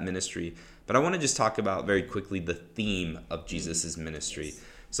of that ministry. But I want to just talk about very quickly the theme of Jesus' ministry.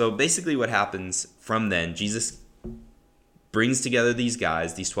 So basically what happens from then, Jesus brings together these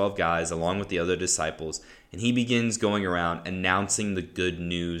 12 guys, along with the other disciples, and he begins going around announcing the good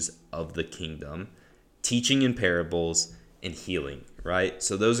news of the kingdom, teaching in parables, and healing, right?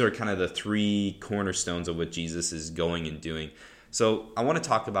 So those are kind of the three cornerstones of what Jesus is going and doing. So I want to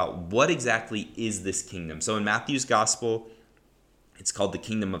talk about what exactly is this kingdom. So in Matthew's gospel, it's called the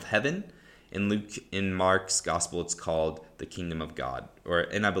kingdom of heaven. In Mark's gospel, it's called the kingdom of God,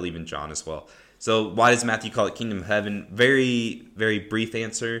 and I believe in John as well. So why does Matthew call it kingdom of heaven? Very, very brief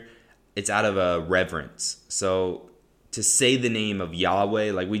answer. It's out of a reverence. So to say the name of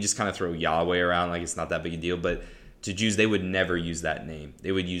Yahweh, like we just kind of throw Yahweh around like it's not that big a deal, but to Jews, they would never use that name.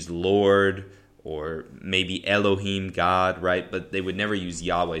 They would use Lord or maybe Elohim, God, right? But they would never use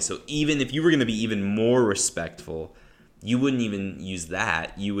Yahweh. So even if you were going to be even more respectful, you wouldn't even use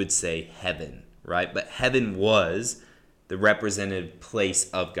that. You would say heaven, right? But heaven was the representative place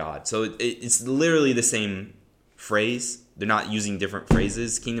of God. So it's literally the same phrase. They're not using different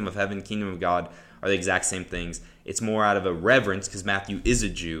phrases. Kingdom of heaven, kingdom of God are the exact same things. It's more out of a reverence, because Matthew is a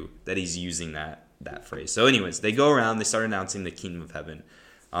Jew, that he's using that phrase. So anyways, they go around, they start announcing the kingdom of heaven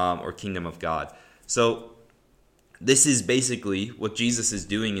or kingdom of God. So this is basically what Jesus is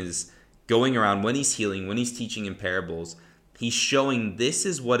doing, is going around when he's healing, when he's teaching in parables, he's showing this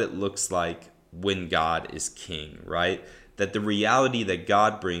is what it looks like when God is king, right? That the reality that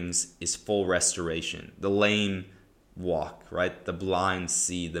God brings is full restoration. The lame walk, right? The blind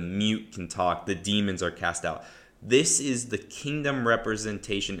see, the mute can talk, the demons are cast out. This is the kingdom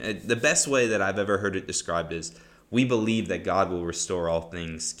representation. The best way that I've ever heard it described is, we believe that God will restore all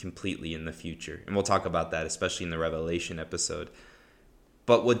things completely in the future. And we'll talk about that, especially in the Revelation episode.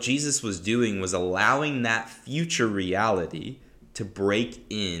 But what Jesus was doing was allowing that future reality to break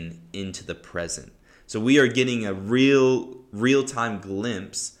into the present. So we are getting a real-time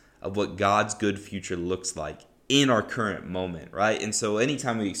glimpse of what God's good future looks like in our current moment, right? And so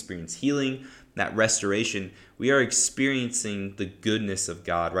anytime we experience healing, that restoration, we are experiencing the goodness of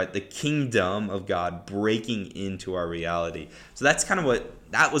God, right? The kingdom of God breaking into our reality. So that's kind of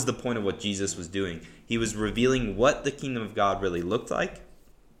that was the point of what Jesus was doing. He was revealing what the kingdom of God really looked like.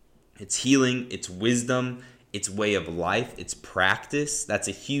 It's healing, it's wisdom, it's way of life, it's practice. That's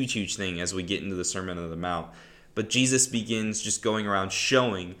a huge, huge thing as we get into the Sermon on the Mount. But Jesus begins just going around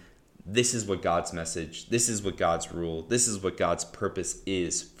showing this is what God's message, this is what God's rule, this is what God's purpose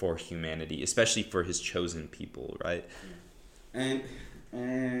is for humanity, especially for his chosen people, right? And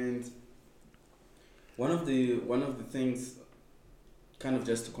one of the things, kind of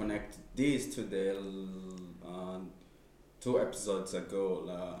just to connect this to the 2 episodes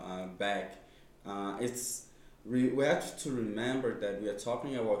ago back, We have to remember that we are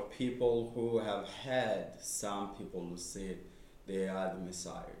talking about people who have had some people who said they are the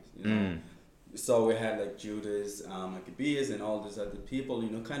messiahs, you know. So we had like Judas, Maccabees, and all these other people, you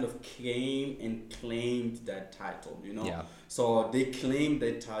know, kind of came and claimed that title, you know. Yeah. So they claimed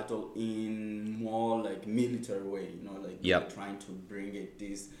that title in more like military way, you know, like they're trying to bring it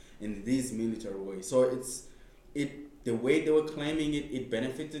in this military way. So the way they were claiming it, it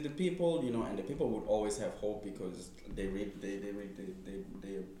benefited the people, you know, and the people would always have hope because they read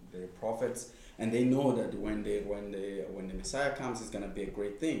the prophets, and they know that when the Messiah comes, it's gonna be a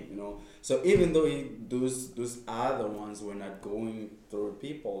great thing, you know. So even though those other ones were not going through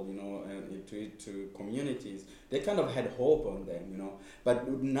people, you know, and to communities, they kind of had hope on them, you know. But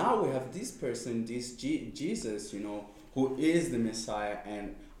now we have this person, this Jesus, you know, who is the Messiah,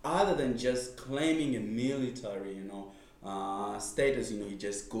 and other than just claiming a military, you know, status, you know, he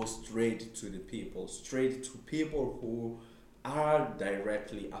just goes straight to people who are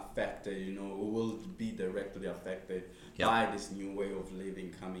directly affected, you know, who will be directly affected by this new way of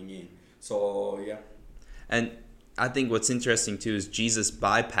living coming in. So, yeah. And I think what's interesting, too, is Jesus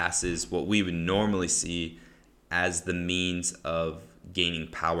bypasses what we would normally see as the means of gaining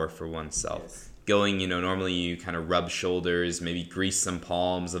power for oneself. Yes. Going, you know, normally you kind of rub shoulders, maybe grease some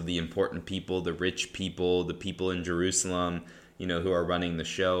palms of the important people, the rich people, the people in Jerusalem, you know, who are running the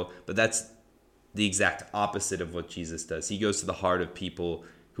show. But that's the exact opposite of what Jesus does. He goes to the heart of people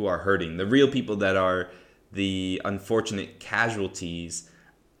who are hurting, the real people that are the unfortunate casualties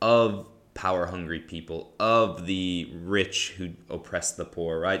of power-hungry people, of the rich who oppress the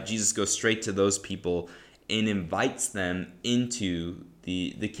poor, right? Jesus goes straight to those people and invites them into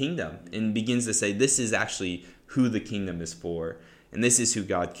the kingdom and begins to say, this is actually who the kingdom is for, and this is who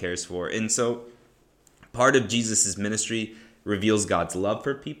God cares for. And so part of Jesus' ministry reveals God's love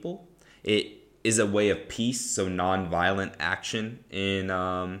for people. It is a way of peace, so non-violent action in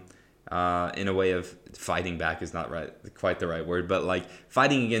a way of fighting back is not quite the right word, but like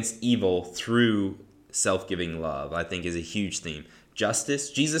fighting against evil through self-giving love, I think, is a huge theme.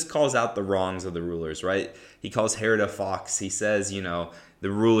 Justice, Jesus calls out the wrongs of the rulers, right? He calls Herod a fox. He says, you know,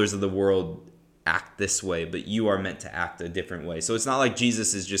 the rulers of the world act this way, but you are meant to act a different way. So it's not like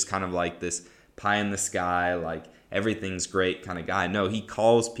Jesus is just kind of like this pie in the sky, like everything's great kind of guy. No, he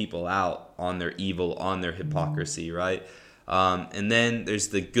calls people out on their evil, on their hypocrisy, right? And then there's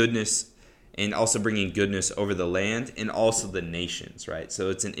the goodness, and also bringing goodness over the land and also the nations, right? So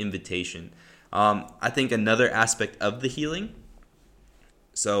it's an invitation. I think another aspect of the healing,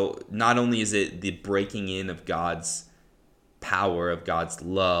 so not only is it the breaking in of God's power, of God's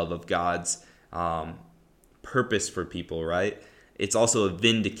love, of God's purpose for people, right? It's also a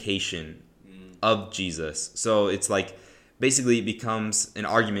vindication of Jesus. So it's like basically it becomes an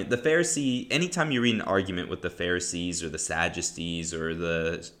argument. The Pharisee, anytime you read an argument with the Pharisees or the Sadducees or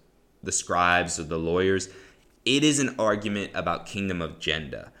the scribes or the lawyers, it is an argument about kingdom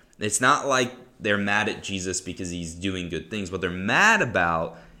agenda. It's not like they're mad at Jesus because he's doing good things. What they're mad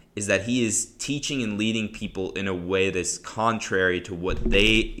about is that he is teaching and leading people in a way that's contrary to what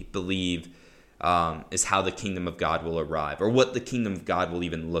they believe is how the kingdom of God will arrive, or what the kingdom of God will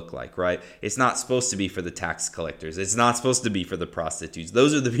even look like, right? It's not supposed to be for the tax collectors. It's not supposed to be for the prostitutes.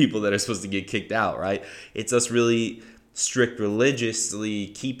 Those are the people that are supposed to get kicked out, right? It's us really strict religiously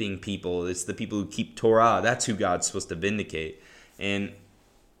keeping people. It's the people who keep Torah. That's who God's supposed to vindicate. And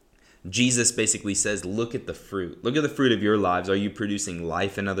Jesus basically says, look at the fruit. Look at the fruit of your lives. Are you producing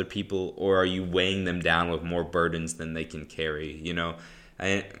life in other people, or are you weighing them down with more burdens than they can carry, you know?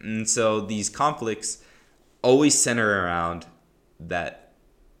 And so these conflicts always center around that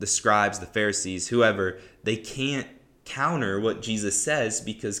the scribes, the Pharisees, whoever, they can't counter what Jesus says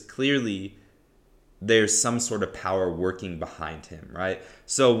because clearly there's some sort of power working behind him, right?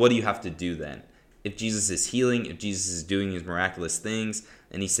 So what do you have to do then? If Jesus is healing, if Jesus is doing his miraculous things,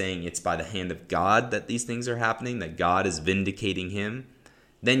 and he's saying it's by the hand of God that these things are happening, that God is vindicating him,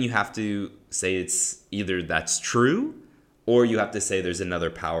 then you have to say it's either that's true, or you have to say there's another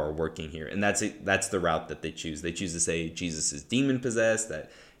power working here. And that's the route that they choose. They choose to say Jesus is demon-possessed,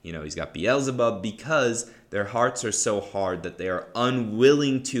 that, you know, he's got Beelzebub, because their hearts are so hard that they are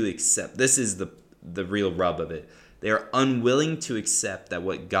unwilling to accept. This is the real rub of it. They are unwilling to accept that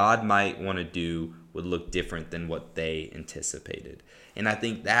what God might want to do would look different than what they anticipated. And I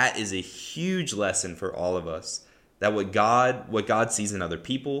think that is a huge lesson for all of us, that what God sees in other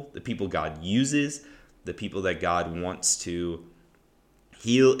people, the people God uses, the people that God wants to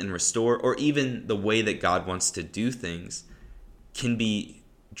heal and restore, or even the way that God wants to do things, can be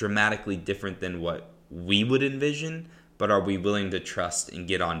dramatically different than what we would envision, but are we willing to trust and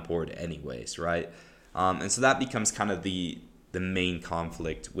get on board anyways, right? And so that becomes kind of the main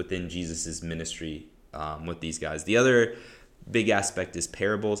conflict within Jesus's ministry with these guys. The other big aspect is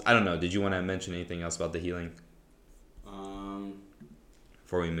parables. I don't know. Did you want to mention anything else about the healing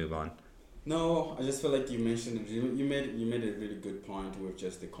before we move on? No, I just feel like you mentioned it. You made a really good point with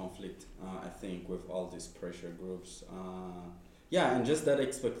just the conflict. I think with all these pressure groups. Yeah, and just that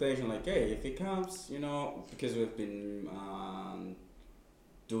expectation, like, hey, if he comes, because we've been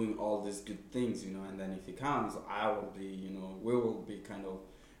doing all these good things, and then if he comes, I will be, we will be kind of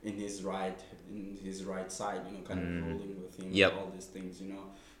in his right side, kind of ruling with him, Yep. all these things,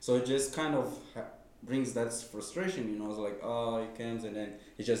 So it just kind of brings that frustration, It's like, oh, he comes and then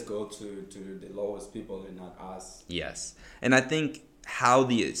he just go to the lowest people and not us. Yes, and I think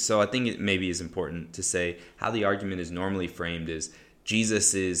I think it maybe is important to say how the argument is normally framed is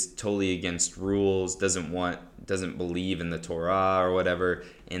Jesus is totally against rules, doesn't believe in the Torah or whatever,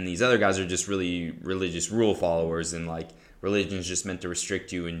 and these other guys are just really religious rule followers, and like religion is just meant to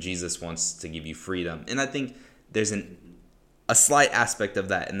restrict you, and Jesus wants to give you freedom. And I think there's a slight aspect of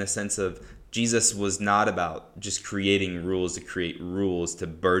that in the sense of Jesus was not about just creating rules to create rules to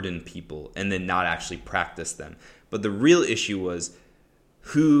burden people and then not actually practice them. But the real issue was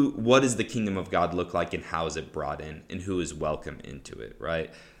what does the kingdom of God look like and how is it brought in and who is welcome into it,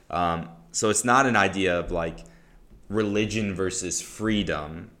 right? So it's not an idea of like religion versus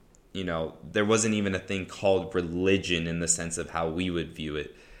freedom. There wasn't even a thing called religion in the sense of how we would view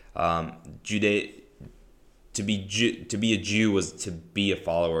it. To be a Jew was to be a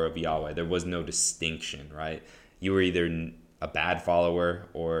follower of Yahweh. There was no distinction, right? You were either a bad follower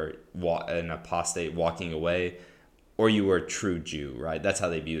or an apostate walking away, or you were a true Jew, right? That's how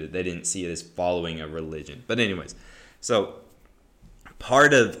they viewed it. They didn't see it as following a religion. But anyways, so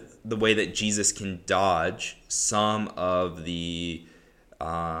part of the way that Jesus can dodge some of the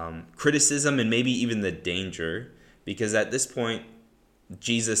criticism and maybe even the danger, because at this point,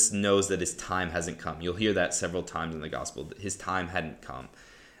 Jesus knows that his time hasn't come. You'll hear that several times in the gospel, that his time hadn't come.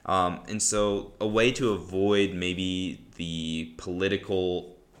 And so a way to avoid maybe the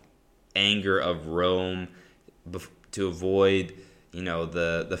political anger of Rome, to avoid,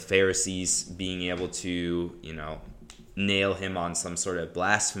 the Pharisees being able to, nail him on some sort of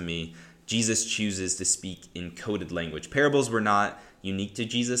blasphemy, Jesus chooses to speak in coded language. Parables were not unique to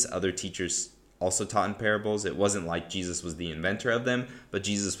Jesus. Other teachers also taught in parables. It wasn't like Jesus was the inventor of them, but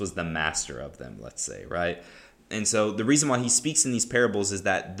Jesus was the master of them, let's say, right? And so the reason why he speaks in these parables is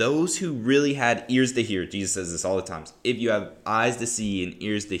that those who really had ears to hear, Jesus says this all the time, if you have eyes to see and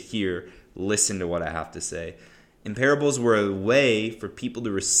ears to hear, listen to what I have to say. And parables were a way for people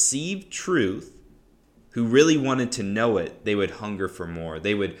to receive truth who really wanted to know it. They would hunger for more.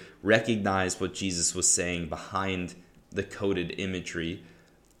 They would recognize what Jesus was saying behind the coded imagery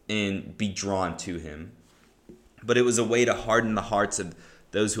and be drawn to him. But it was a way to harden the hearts of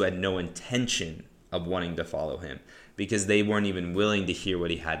those who had no intention of wanting to follow him because they weren't even willing to hear what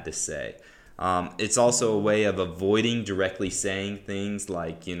he had to say. It's also a way of avoiding directly saying things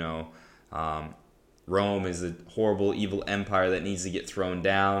like, Rome is a horrible, evil empire that needs to get thrown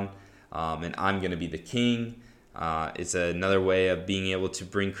down, and I'm going to be the king. It's another way of being able to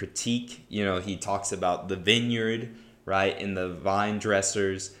bring critique. He talks about the vineyard, right, and the vine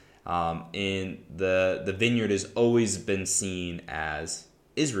dressers. And the vineyard has always been seen as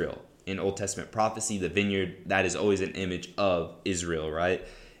Israel. In Old Testament prophecy, the vineyard, that is always an image of Israel, right?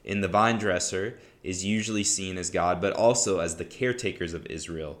 And the vine dresser is usually seen as God, but also as the caretakers of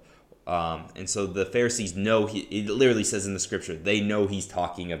Israel. And so the Pharisees know, it literally says in the scripture, they know he's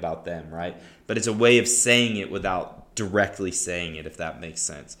talking about them, right? But it's a way of saying it without directly saying it, if that makes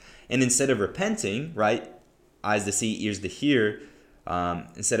sense. And instead of repenting, right, eyes to see, ears to hear,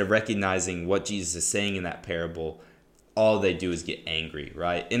 instead of recognizing what Jesus is saying in that parable, all they do is get angry,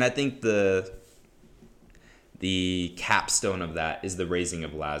 right? And I think the capstone of that is the raising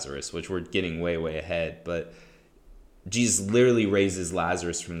of Lazarus, which we're getting way, way ahead. But Jesus literally raises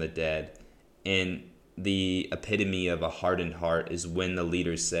Lazarus from the dead. And the epitome of a hardened heart is when the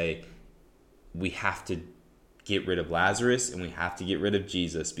leaders say, we have to get rid of Lazarus and we have to get rid of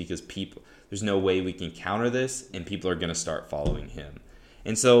Jesus because there's no way we can counter this and people are going to start following him.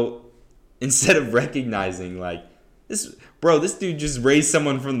 And so instead of recognizing like, this dude just raised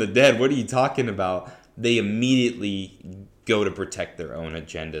someone from the dead, what are you talking about? They immediately go to protect their own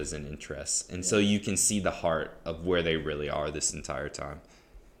agendas and interests. And so you can see the heart of where they really are this entire time.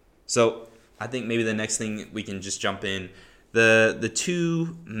 So I think maybe the next thing we can just jump in, the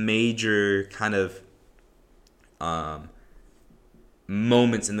two major kind of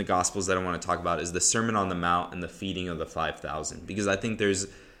moments in the Gospels that I want to talk about is the Sermon on the Mount and the feeding of the 5,000, because I think there's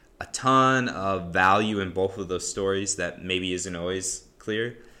a ton of value in both of those stories that maybe isn't always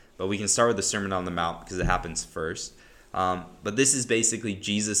clear. But we can start with the Sermon on the Mount because it happens first. But this is basically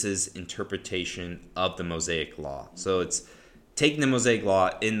Jesus' interpretation of the Mosaic Law. So it's taking the Mosaic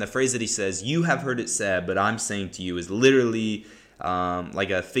Law, in the phrase that he says, "You have heard it said, but I'm saying to you," is literally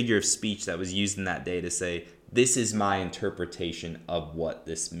like a figure of speech that was used in that day to say, this is my interpretation of what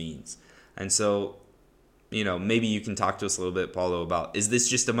this means. And so, maybe you can talk to us a little bit, Paulo, about, is this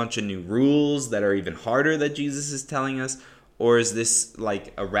just a bunch of new rules that are even harder that Jesus is telling us? Or is this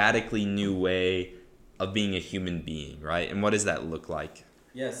like a radically new way of being a human being, right? And what does that look like?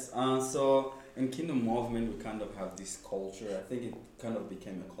 Yes, so in Kingdom Movement, we kind of have this culture. I think it kind of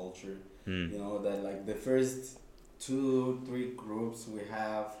became a culture, that like the first 2-3 groups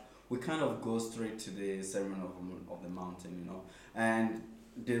we kind of go straight to the Sermon of the Mountain, and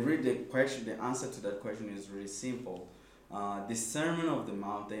the answer to that question is really simple. The Sermon of the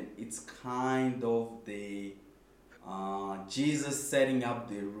Mountain, it's kind of the Jesus setting up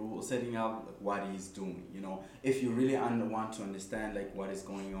the rule, setting up what he's doing. If you really want to understand like what is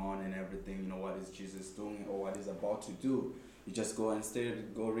going on and everything, what is Jesus doing or what he's about to do, you just go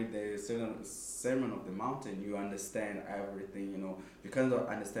read the Sermon of the Mountain. You understand everything. You kind of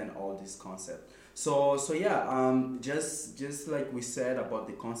understand all these concepts. So yeah, just like we said about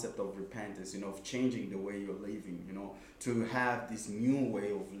the concept of repentance, of changing the way you're living, to have this new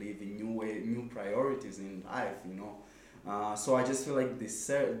way of living, new priorities in life, so I just feel like the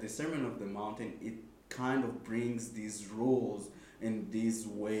Sermon of the Mountain, it kind of brings these rules and this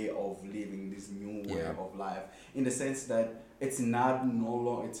way of living, this new way of life, in the sense that it's no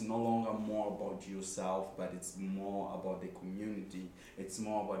longer more about yourself, but it's more about the community. It's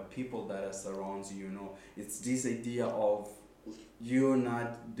more about people that are surrounds you. It's this idea of you're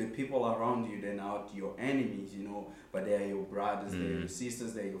not the people around you. They're not your enemies, but they are your brothers, they're your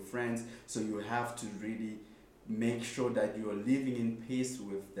sisters, they're your friends. So you have to really make sure that you are living in peace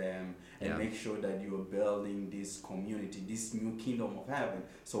with them, and make sure that you are building this community, this new kingdom of heaven.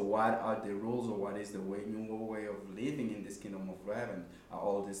 So what are the rules, or what is the new way of living in this kingdom of heaven? Are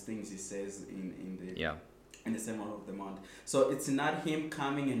all these things he says in the Sermon of the Mount. So it's not him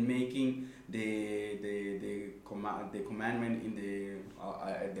coming and making the commandment in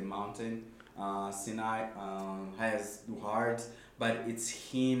at the mountain Sinai has hard, but it's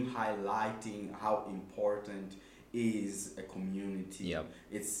him highlighting how important is a community.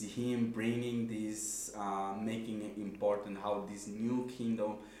 It's him bringing this, making it important how this new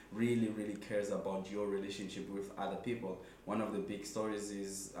kingdom really cares about your relationship with other people. One of the big stories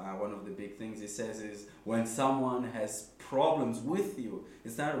is, one of the big things he says is, when someone has problems with you,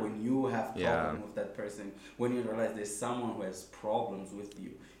 it's not when you have problems with that person. When you realize there's someone who has problems with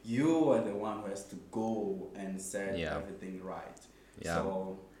you, you are the one who has to go and set everything right.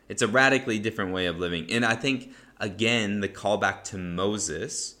 So it's a radically different way of living. And I think, again, the callback to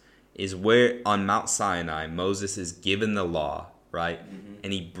Moses is where on Mount Sinai, Moses is given the law, right?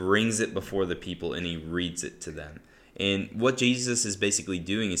 And he brings it before the people and he reads it to them. And what Jesus is basically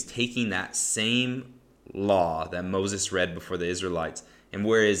doing is taking that same law that Moses read before the Israelites. And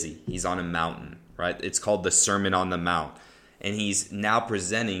where is he? He's on a mountain, right? It's called the Sermon on the Mount. And he's now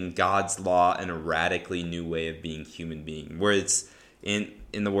presenting God's law in a radically new way of being human being. Where it's, in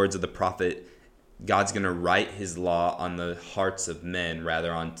the words of the prophet, God's going to write his law on the hearts of men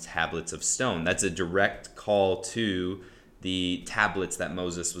rather on tablets of stone. That's a direct call to the tablets that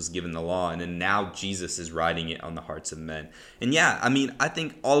Moses was given the law, and then now Jesus is writing it on the hearts of men. And I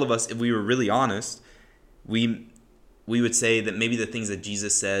think all of us, if we were really honest, we would say that maybe the things that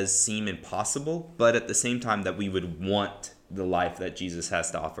Jesus says seem impossible, but at the same time that we would want the life that Jesus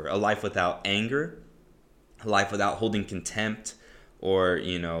has to offer. A life without anger, a life without holding contempt, or,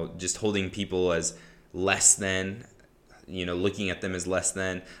 just holding people as less than, looking at them as less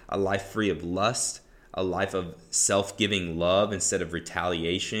than. A life free of lust, a life of self-giving love instead of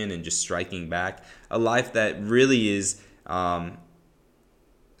retaliation and just striking back. A life that really is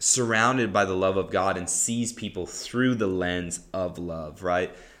surrounded by the love of God and sees people through the lens of love,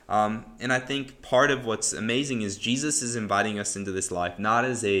 right? And I think part of what's amazing is Jesus is inviting us into this life not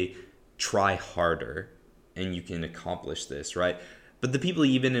as a try harder and you can accomplish this, right? But the people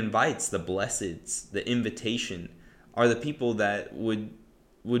he even invites, the blesseds, the invitation, are the people that would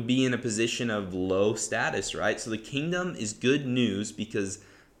be in a position of low status, right? So the kingdom is good news because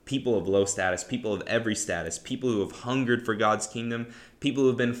people of low status, people of every status, people who have hungered for God's kingdom, people who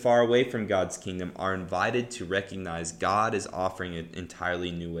have been far away from God's kingdom are invited to recognize God is offering an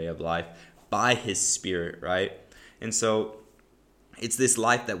entirely new way of life by his Spirit, right? And so it's this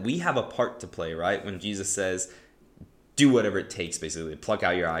life that we have a part to play, right? When Jesus says, do whatever it takes, basically, pluck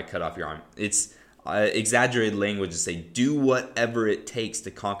out your eye, cut off your arm. It's exaggerated language to say, do whatever it takes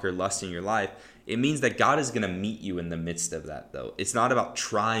to conquer lust in your life. It means that God is going to meet you in the midst of that, though. It's not about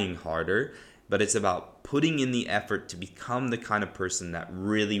trying harder, but it's about putting in the effort to become the kind of person that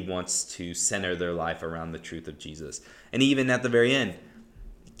really wants to center their life around the truth of Jesus. And even at the very end,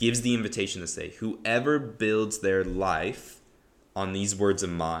 gives the invitation to say, whoever builds their life on these words of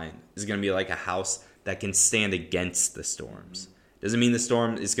mine is going to be like a house that can stand against the storms. Doesn't mean the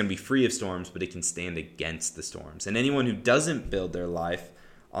storm is going to be free of storms, but it can stand against the storms. And anyone who doesn't build their life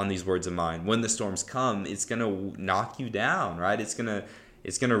on these words of mine, when the storms come, it's going to knock you down, right? It's going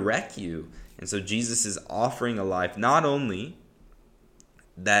to wreck you. And so Jesus is offering a life not only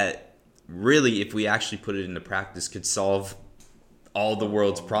that really, if we actually put it into practice, could solve all the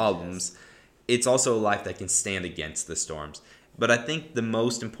world's problems. It's also a life that can stand against the storms. But I think the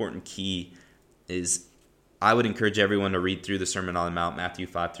most important key is, I would encourage everyone to read through the Sermon on the Mount, Matthew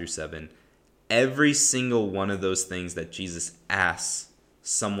 5-7. Every single one of those things that Jesus asks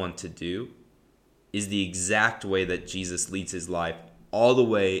someone to do is the exact way that Jesus leads his life all the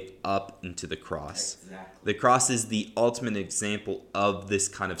way up into the cross. Exactly. The cross is the ultimate example of this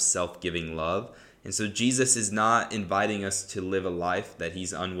kind of self-giving love. And so Jesus is not inviting us to live a life that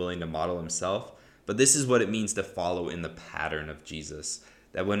he's unwilling to model himself, but this is what it means to follow in the pattern of Jesus.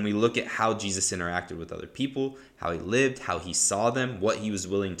 That when we look at how Jesus interacted with other people, how he lived, how he saw them, what he was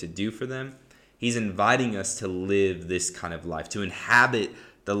willing to do for them, he's inviting us to live this kind of life, to inhabit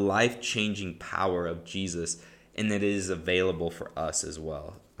the life-changing power of Jesus, and that it is available for us as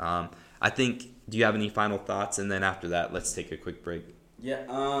well. I think, do you have any final thoughts? And then after that, let's take a quick break. Yeah,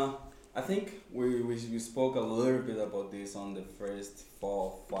 I think we spoke a little bit about this on the first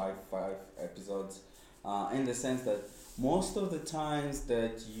five episodes, in the sense that most of the times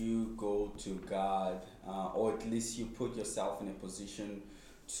that you go to God, or at least you put yourself in a position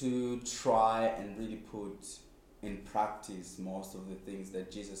to try and really put in practice most of the things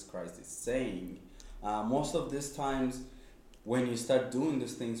that Jesus Christ is saying, most of these times when you start doing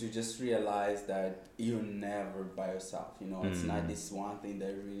those things, you just realize that you're never by yourself. It's not this one thing that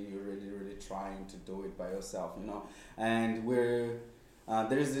you're really trying to do it by yourself. And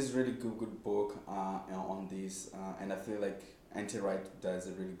there is this really good book on this, and I feel like N.T. Wright does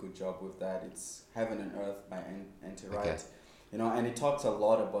a really good job with that. It's Heaven and Earth by N.T. Wright. Okay. And it talks a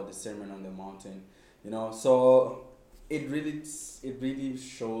lot about the Sermon on the Mountain. So it really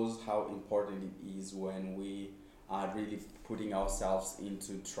shows how important it is when we are really putting ourselves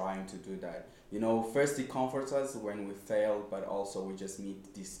into trying to do that. First it comforts us when we fail, but also we just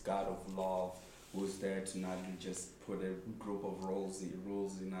meet this God of love who's there to not just put a group of rules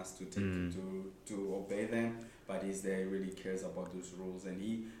in us to obey them, but he's there, he really cares about those rules, and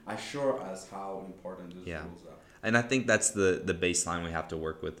he assures us how important those rules are. And I think that's the baseline we have to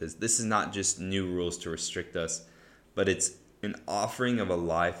work with. Is this is not just new rules to restrict us, but it's an offering of a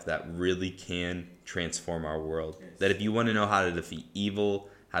life that really can transform our world. Yes. That if you want to know how to defeat evil,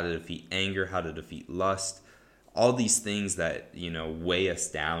 how to defeat anger, how to defeat lust, all these things that weigh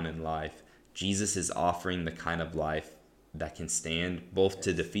us down in life, Jesus is offering the kind of life that can stand both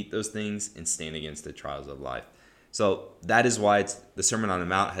to defeat those things and stand against the trials of life. So that is why the Sermon on the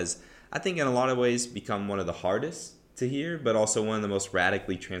Mount has, I think, in a lot of ways become one of the hardest to hear, but also one of the most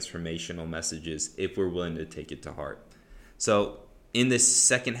radically transformational messages if we're willing to take it to heart. So in this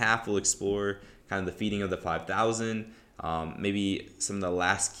second half, we'll explore kind of the feeding of the 5,000, maybe some of the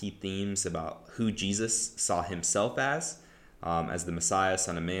last key themes about who Jesus saw himself as the Messiah,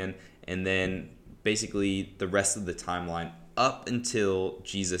 Son of Man, and then basically the rest of the timeline up until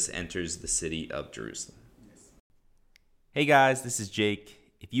Jesus enters the city of Jerusalem. Yes. Hey guys, this is Jake.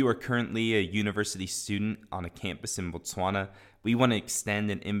 If you are currently a university student on a campus in Botswana, we want to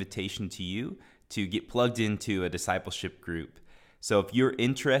extend an invitation to you to get plugged into a discipleship group. So if you're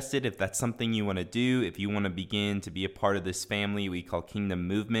interested, if that's something you want to do, if you want to begin to be a part of this family we call Kingdom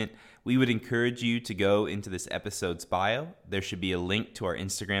Movement, we would encourage you to go into this episode's bio. There should be a link to our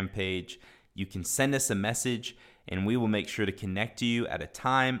Instagram page. You can send us a message, and we will make sure to connect to you at a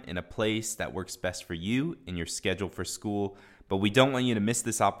time and a place that works best for you and your schedule for school. But we don't want you to miss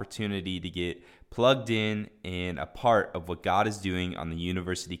this opportunity to get plugged in and a part of what God is doing on the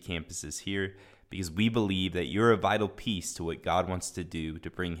university campuses here, because we believe that you're a vital piece to what God wants to do to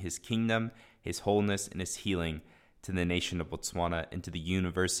bring his kingdom, his wholeness, and his healing to the nation of Botswana and to the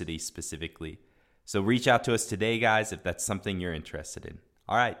university specifically. So reach out to us today, guys, if that's something you're interested in.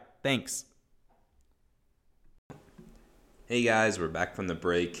 All right, thanks. Hey guys, we're back from the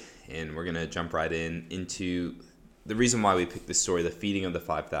break, and we're going to jump right into the reason why we picked this story, the feeding of the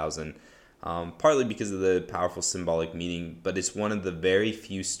 5,000, partly because of the powerful symbolic meaning, but it's one of the very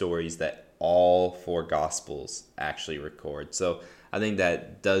few stories that all four Gospels actually record. So I think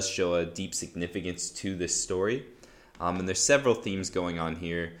that does show a deep significance to this story. And there's several themes going on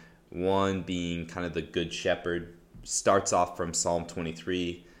here. One being kind of the good shepherd. Starts off from Psalm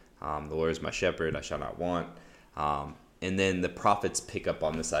 23. The Lord is my shepherd, I shall not want. And then the prophets pick up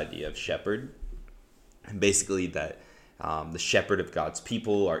on this idea of shepherd. And basically that the shepherd of God's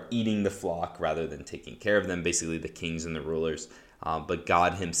people are eating the flock rather than taking care of them. Basically the kings and the rulers. But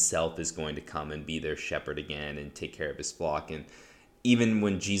God himself is going to come and be their shepherd again and take care of his flock. And even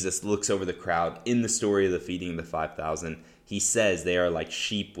when Jesus looks over the crowd in the story of the feeding of the 5,000, he says they are like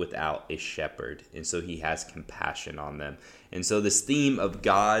sheep without a shepherd. And so he has compassion on them. And so this theme of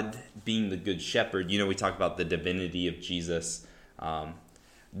God being the good shepherd, we talk about the divinity of Jesus.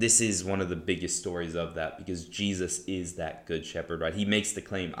 This is one of the biggest stories of that because Jesus is that good shepherd, right? He makes the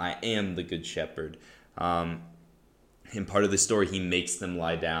claim, I am the good shepherd. In part of the story, he makes them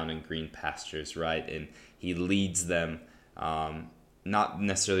lie down in green pastures, right? And he leads them, not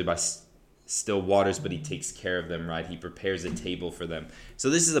necessarily by still waters, but he takes care of them, right? He prepares a table for them. So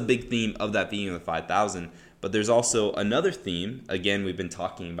this is a big theme of that feeding of the 5,000. But there's also another theme. Again, we've been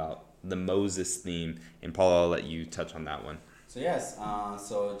talking about the Moses theme. And Paul, I'll let you touch on that one. So yes,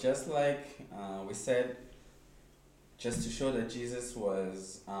 so just like we said, just to show that Jesus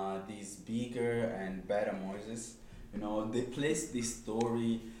was this bigger and better Moses, the place this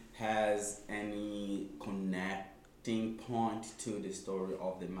story has any connecting point to the story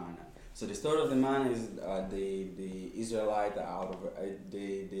of the manna. So the story of the manna is the Israelites are out of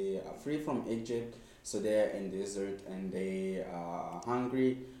they are free from Egypt, so they're in the desert and they are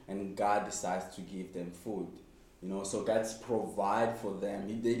hungry, and God decides to give them food. So God's provide for them.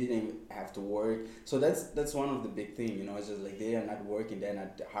 They didn't have to work. So that's one of the big things. It's just like they are not working, they're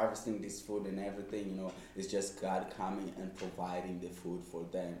not harvesting this food and everything. It's just God coming and providing the food for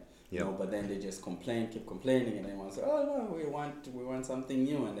them. Yep. But then they just keep complaining, and then want to say, oh no, we want something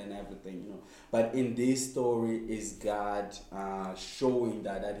new, and then everything. But in this story is God showing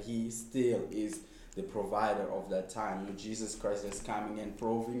that He still is the provider of that time. Jesus Christ is coming and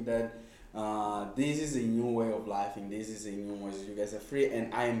proving that. This is a new way of life, and this is a new Moses. You guys are free,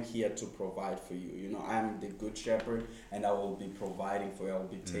 and I am here to provide for you. I am the good shepherd, and I will be providing for you. I will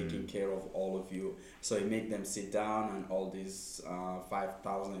be taking care of all of you. So he makes them sit down, and all these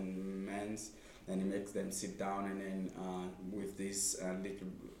 5,000 men, and he makes them sit down, and then with this little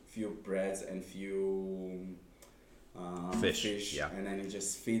few breads and few fish, and then he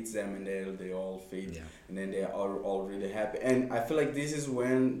just feeds them, and they all feed, and then they are all really happy. And I feel like this is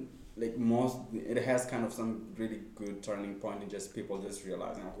when it has kind of some really good turning point, and just people just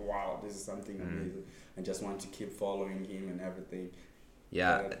realizing, wow, this is something amazing, and just want to keep following him and everything.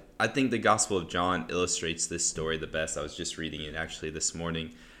 Yeah, I think the Gospel of John illustrates this story the best. I was just reading it actually this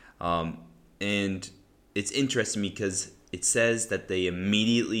morning, and it's interesting because it says that they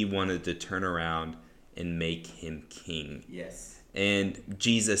immediately wanted to turn around and make him king. Yes. And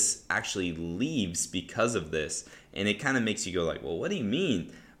Jesus actually leaves because of this, and it kind of makes you go like, well, what do you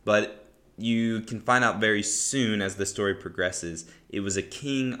mean? But you can find out very soon as the story progresses, it was a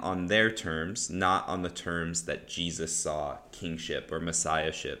king on their terms, not on the terms that Jesus saw kingship or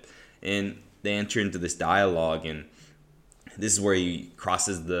messiahship. And they enter into this dialogue, and this is where he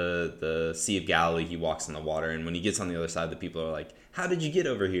crosses the Sea of Galilee. He walks on the water, and when he gets on the other side, the people are like, how did you get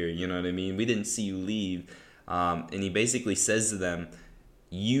over here? You know what I mean? We didn't see you leave. And he basically says to them,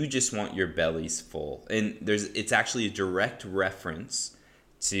 you just want your bellies full. And it's actually a direct reference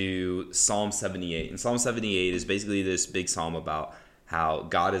to Psalm 78. And Psalm 78 is basically this big psalm about how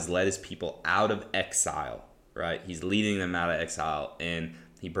God has led his people out of exile, right? He's leading them out of exile, and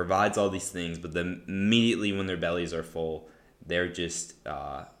he provides all these things, but then immediately when their bellies are full, they're just,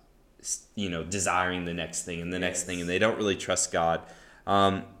 desiring the next thing and the next thing, and they don't really trust God.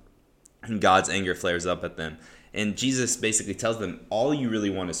 And God's anger flares up at them. And Jesus basically tells them, all you really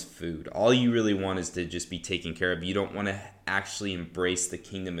want is food. All you really want is to just be taken care of. You don't want to actually embrace the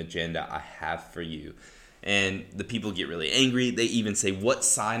kingdom agenda I have for you. And the people get really angry. They even say, what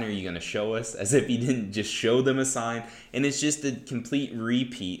sign are you going to show us? As if he didn't just show them a sign. And it's just a complete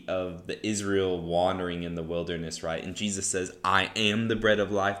repeat of the Israel wandering in the wilderness, right? And Jesus says, I am the bread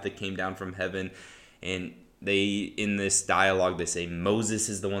of life that came down from heaven. And in this dialogue, they say, Moses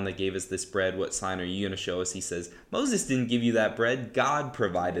is the one that gave us this bread. What sign are you going to show us? He says, Moses didn't give you that bread. God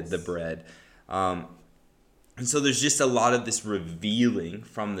provided the bread. And so there's just a lot of this revealing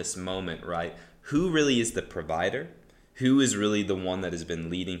from this moment, right? Who really is the provider? Who is really the one that has been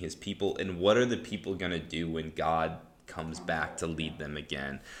leading his people, and what are the people going to do when God comes back to lead them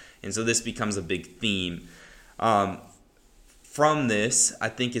again? And so this becomes a big theme. From this, I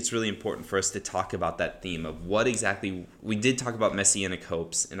think it's really important for us to talk about that theme of what exactly, we did talk about Messianic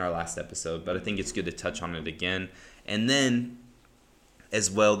Hopes in our last episode, but I think it's good to touch on it again. And then, as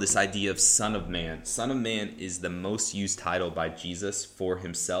well, this idea of Son of Man. Son of Man is the most used title by Jesus for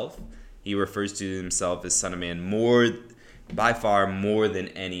himself. He refers to himself as Son of Man by far more than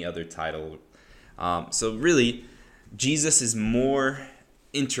any other title. So really, Jesus is more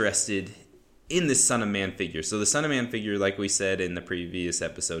interested in this Son of Man figure. So the Son of Man figure, like we said in the previous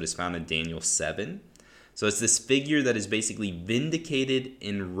episode, is found in Daniel 7. So it's this figure that is basically vindicated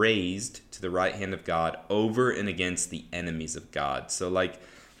and raised to the right hand of God over and against the enemies of God. So like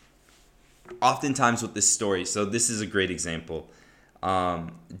oftentimes with this story, so this is a great example.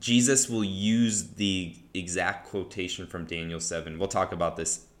 Jesus will use the exact quotation from Daniel 7. We'll talk about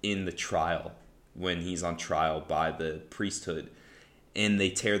this in the trial, when he's on trial by the priesthood. And they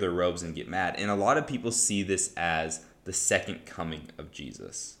tear their robes and get mad. And a lot of people see this as the second coming of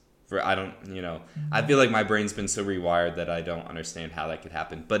Jesus. I feel like my brain's been so rewired that I don't understand how that could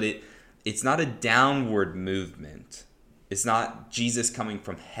happen. But it's not a downward movement. It's not Jesus coming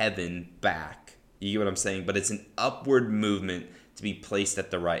from heaven back. You get what I'm saying? But it's an upward movement to be placed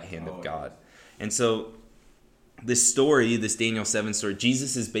at the right hand of God. And so this story, this Daniel 7 story,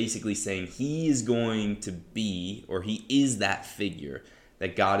 Jesus is basically saying he is going to be, or he is that figure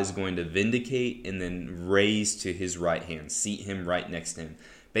that God is going to vindicate and then raise to his right hand, seat him right next to him,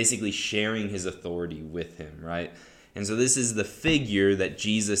 basically sharing his authority with him, right? And so this is the figure that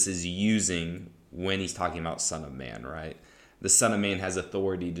Jesus is using when he's talking about Son of Man, right? The Son of Man has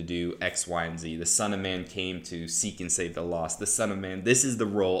authority to do X, Y, and Z. The Son of Man came to seek and save the lost. The Son of Man, this is the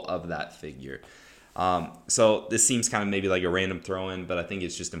role of that figure. So this seems kind of maybe like a random throw-in, but I think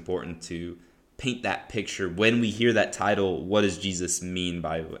it's just important to paint that picture. When we hear that title, what does Jesus mean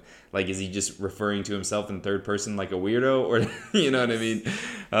by it? Like, is he just referring to himself in third person like a weirdo? Or, you know what I mean?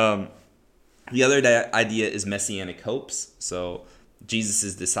 The other idea is Messianic Hopes. So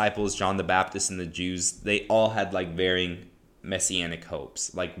Jesus' disciples, John the Baptist and the Jews, they all had like varying Messianic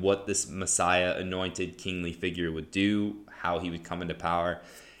hopes. Like what this Messiah, anointed kingly figure would do, how he would come into power.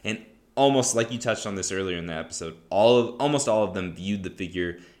 And almost like you touched on this earlier in the episode, almost all of them viewed the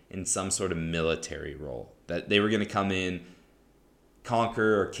figure in some sort of military role, that they were going to come in,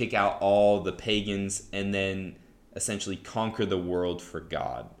 conquer or kick out all the pagans, and then essentially conquer the world for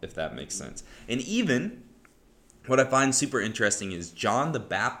God, if that makes sense. And even what I find super interesting is John the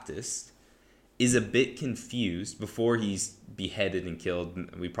Baptist is a bit confused before he's beheaded and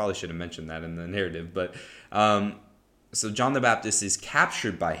killed. We probably should have mentioned that in the narrative, but so John the Baptist is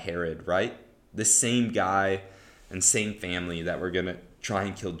captured by Herod, right? The same guy and same family that were going to try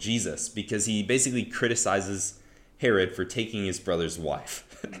and kill Jesus, because he basically criticizes Herod for taking his brother's wife.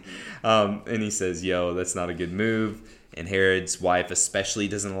 And he says, that's not a good move. And Herod's wife especially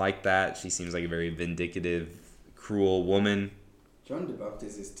doesn't like that. She seems like a very vindictive, cruel woman. John the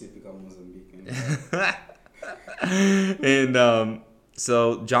Baptist is typical Mozambican. And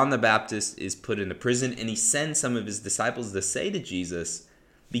so John the Baptist is put into prison, and he sends some of his disciples to say to Jesus,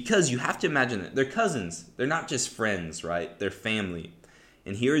 because you have to imagine that they're cousins. They're not just friends, right? They're family.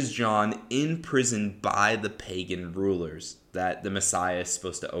 And here is John in prison by the pagan rulers that the Messiah is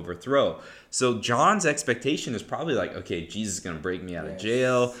supposed to overthrow. So John's expectation is probably like, okay, Jesus is going to break me out of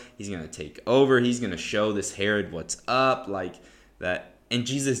jail. He's going to take over. He's going to show this Herod what's up, like that. And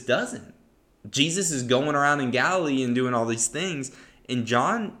Jesus doesn't. Jesus is going around in Galilee and doing all these things. And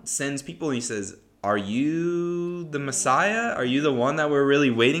John sends people and he says, are you the Messiah? Are you the one that we're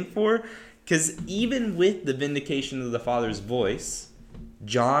really waiting for? Because even with the vindication of the Father's voice,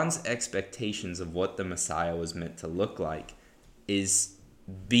 John's expectations of what the Messiah was meant to look like is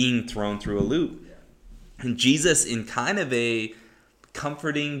being thrown through a loop. And Jesus, in kind of a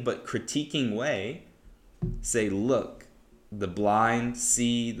comforting but critiquing way, say, look, the blind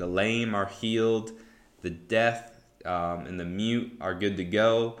see, the lame are healed, the deaf and the mute are good to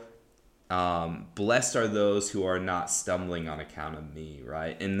go. Blessed are those who are not stumbling on account of me,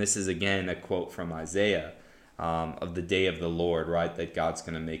 right? And this is, again, a quote from Isaiah. Of the day of the Lord, right? That God's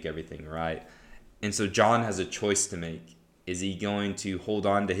going to make everything right. And so John has a choice to make. Is he going to hold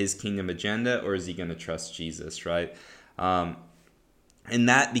on to his kingdom agenda, or is he going to trust Jesus, right? And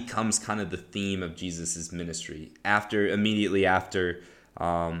that becomes kind of the theme of Jesus's ministry. Immediately after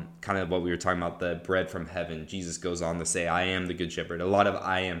kind of what we were talking about, the bread from heaven, Jesus goes on to say, I am the good shepherd. A lot of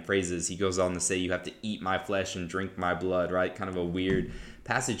I am phrases. He goes on to say, you have to eat my flesh and drink my blood, right? Kind of a weird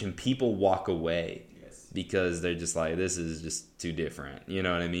passage, and people walk away. because they're just like, this is just too different. You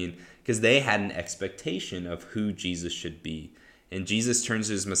know what I mean? Because they had an expectation of who Jesus should be. And Jesus turns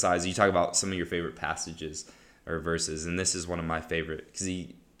to his Messiah. You talk about some of your favorite passages or verses, and this is one of my favorite, because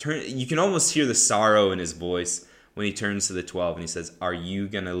you can almost hear the sorrow in his voice when he turns to the 12 and he says, are you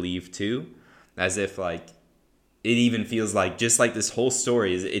going to leave too? As if like, it even feels like, just like this whole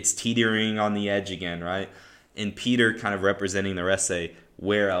story, it's teetering on the edge again, right? And Peter, kind of representing the rest, say,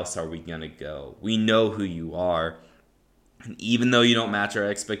 where else are we going to go? We know who you are. And even though you don't match our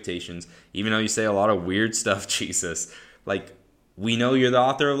expectations, even though you say a lot of weird stuff, Jesus, like, we know you're the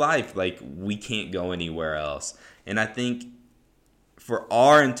author of life. Like, we can't go anywhere else. And I think for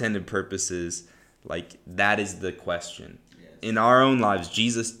our intended purposes, like, that is the question. In our own lives,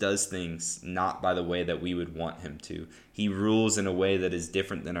 Jesus does things not by the way that we would want him to. He rules in a way that is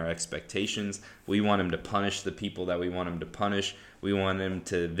different than our expectations. We want him to punish the people that we want him to punish. We want him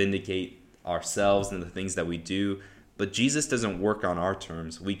to vindicate ourselves and the things that we do. But Jesus doesn't work on our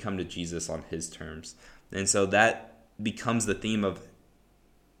terms. We come to Jesus on his terms. And so that becomes the theme of,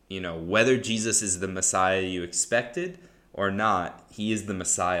 whether Jesus is the Messiah you expected or not, he is the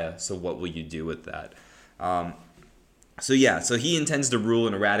Messiah. So what will you do with that? So he intends to rule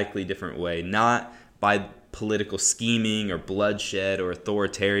in a radically different way, not by political scheming or bloodshed or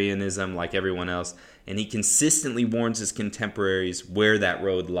authoritarianism like everyone else. And he consistently warns his contemporaries where that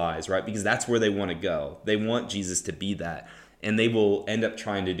road lies, right? Because that's where they want to go. They want Jesus to be that. And they will end up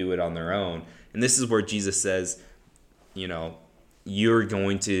trying to do it on their own. And this is where Jesus says, you're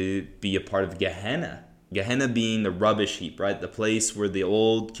going to be a part of Gehenna. Gehenna being the rubbish heap, right? The place where the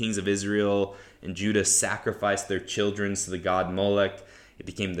old kings of Israel and Judah sacrificed their children to the god Molech. It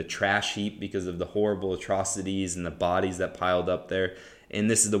became the trash heap because of the horrible atrocities and the bodies that piled up there. And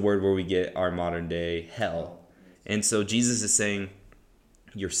this is the word where we get our modern day hell. And so Jesus is saying,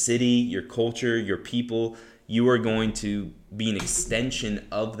 your city, your culture, your people, you are going to be an extension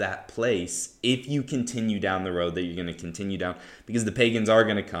of that place if you continue down the road that you're going to continue down. Because the pagans are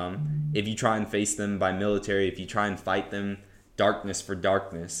going to come. If you try and face them by military, if you try and fight them darkness for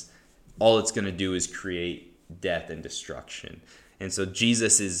darkness, all it's going to do is create death and destruction. And so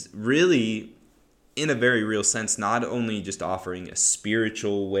Jesus is really, in a very real sense, not only just offering a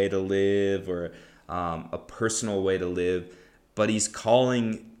spiritual way to live or a personal way to live, but he's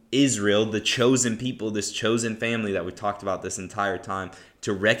calling Israel, the chosen people, this chosen family that we talked about this entire time,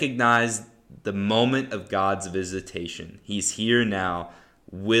 to recognize the moment of God's visitation. He's here now.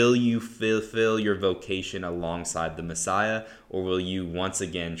 Will you fulfill your vocation alongside the Messiah, or will you once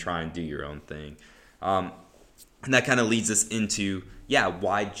again try and do your own thing? And that kind of leads us into,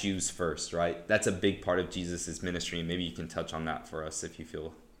 why Jews first, right? That's a big part of Jesus' ministry. Maybe you can touch on that for us if you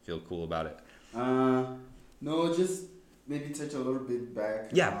feel cool about it. No, just maybe touch a little bit back.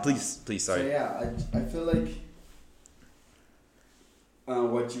 Yeah, please, sorry. So I feel like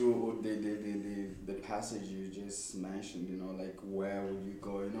what the passage you just mentioned, like where would you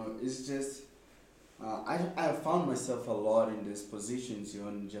go? It's just I found myself a lot in these positions,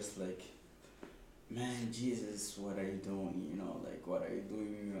 and just like, man, Jesus, what are you doing? Like, what are you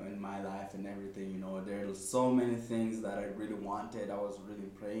doing in my life and everything? There are so many things that I really wanted. I was really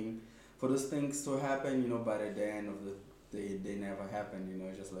praying for those things to happen, but at the end of the day, they never happened.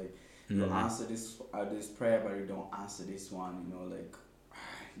 Just like you answer this prayer, but you don't answer this one. Like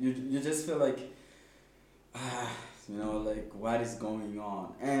you just feel like, like what is going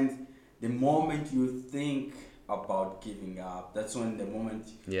on? And the moment you think about giving up, that's when the moment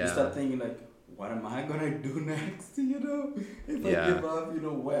you start thinking like, what am I gonna do next? If I give up,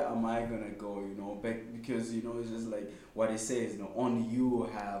 where am I gonna go? Because it's just like what it says. Only you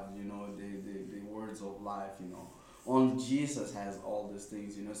have the words of life. Only Jesus has all these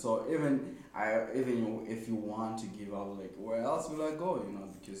things. So even if you want to give up, like where else will I go?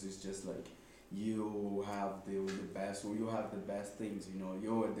 Because it's just like you have the best, or you have the best things.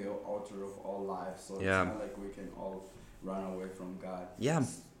 You're the author of all life. So it's not like we can all run away from God. Yeah.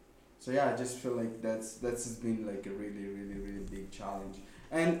 So I just feel like that's been like a really, really, really big challenge,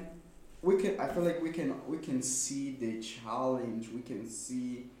 and I feel like we can see the challenge, we can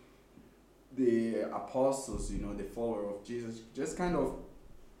see the apostles, the follower of Jesus, just kind of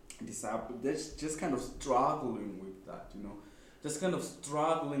just kind of struggling with that, just kind of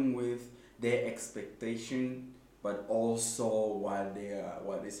struggling with their expectation, but also what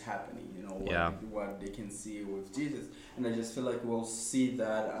is happening, what they can see with Jesus. And I just feel like we'll see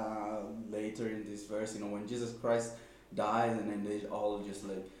that later in this verse, when Jesus Christ dies, and then they all just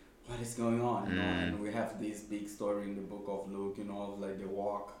like, what is going on? And we have this big story in the book of Luke, of like the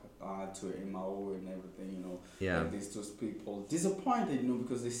walk to Emmaus and everything, like these two people disappointed,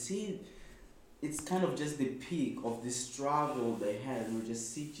 because they see it's kind of just the peak of the struggle they had, and we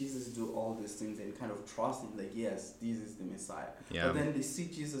just see Jesus do all these things and kind of trust him, like, yes, this is the Messiah. Yeah. But then they see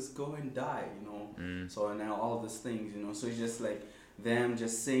Jesus go and die, So now all these things, so it's just like them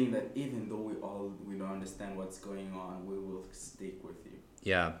just saying that even though we don't understand what's going on, we will stick with you.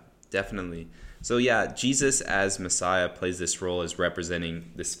 Yeah, definitely. So yeah, Jesus as Messiah plays this role as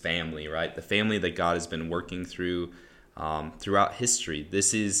representing this family, right? The family that God has been working through throughout history.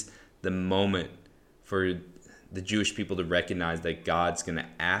 This is the moment for the Jewish people to recognize that God's going to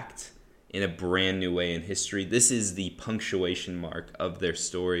act in a brand new way in history. This is the punctuation mark of their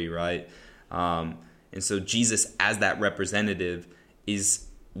story, right? And so Jesus, as that representative, is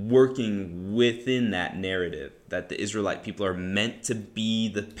working within that narrative that the Israelite people are meant to be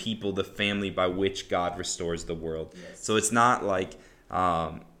the people, the family by which God restores the world. Yes. So it's not like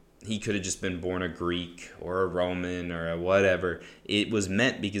he could have just been born a Greek or a Roman or a whatever. It was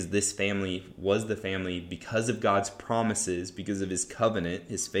meant because this family was the family because of God's promises, because of his covenant,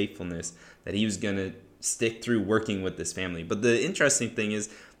 his faithfulness, that he was going to stick through working with this family. But the interesting thing is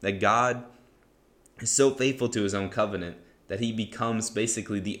that God is so faithful to his own covenant that he becomes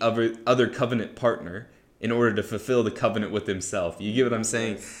basically the other covenant partner in order to fulfill the covenant with himself. You get what I'm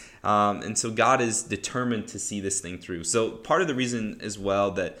saying? Yes. And so God is determined to see this thing through. So part of the reason as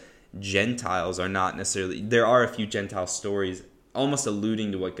well that Gentiles are not necessarily, there are a few Gentile stories almost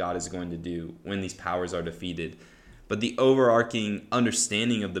alluding to what God is going to do when these powers are defeated. But the overarching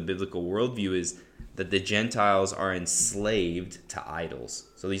understanding of the biblical worldview is that the Gentiles are enslaved to idols.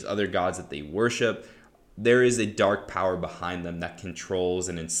 So these other gods that they worship, there is a dark power behind them that controls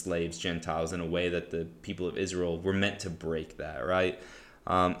and enslaves Gentiles in a way that the people of Israel were meant to break that, right?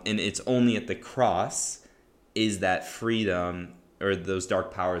 And it's only at the cross is that freedom or those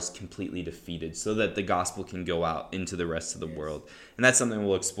dark powers completely defeated so that the gospel can go out into the rest of the world. And that's something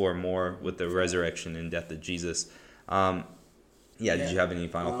we'll explore more with the resurrection and death of Jesus. Did you have any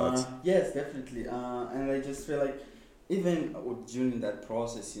final thoughts? Yes, definitely. And I just feel like even during that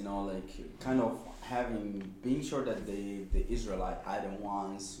process, kind of being sure that the Israelites are the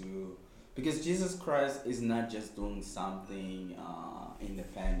ones who, because Jesus Christ is not just doing something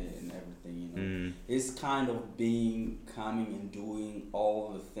independent and everything, He's kind of coming and doing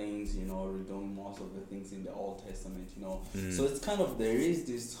all the things, doing most of the things in the Old Testament, So it's kind of, there is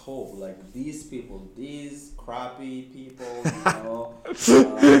this hope, like these people, these crappy people,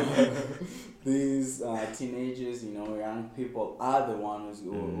 these teenagers, young people are the ones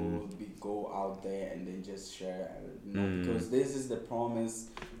who will go out there and then just share, because this is the promise,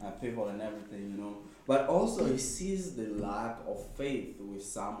 people and everything, But also he sees the lack of faith with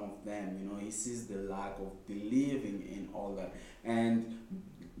some of them, he sees the lack of believing in all that, and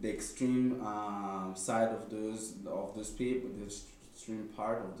the extreme side of those people, the extreme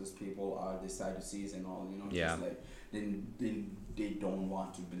part of those people are the Sadducees and all, just like they don't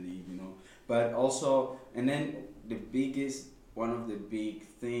want to believe, But also, and then one of the big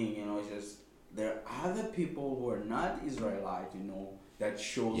thing, is just there are other people who are not Israelite, that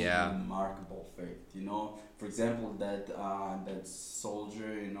shows remarkable faith, For example, that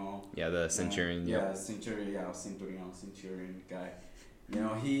soldier, the centurion. Centurion guy.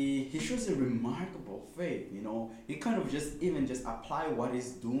 He shows a remarkable faith, He kind of just apply what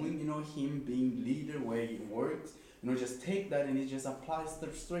he's doing, him being leader where he works, just take that and he just applies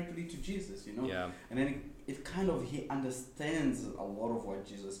that straightly to Jesus, And then it kind of, he understands a lot of what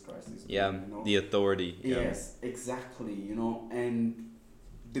Jesus Christ is doing, the authority. Yes, exactly, and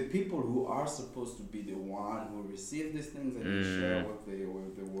the people who are supposed to be the one who receive these things and they share with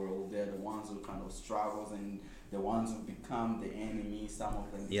the world, they're the ones who kind of struggles and the ones who become the enemy, some of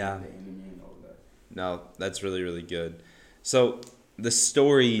them become the enemy and all that. No, that's really, really good. So the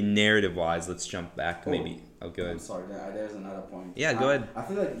story narrative-wise, let's jump back maybe. Oh, go ahead. I'm sorry, there's another point. Yeah, go ahead. I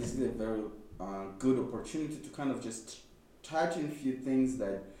feel like this is a very good opportunity to kind of just touch on a few things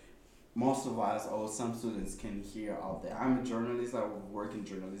that most of us or some students can hear out there. I'm a journalist, I work in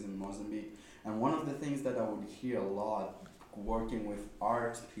journalism in Mozambique, and one of the things that I would hear a lot working with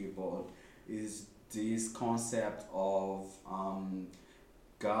art people is this concept of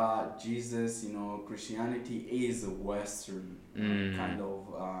God, Jesus, Christianity is a Western kind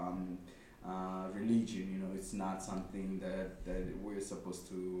of religion, it's not something that we're supposed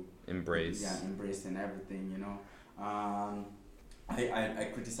to embrace. Yeah, embrace and everything, I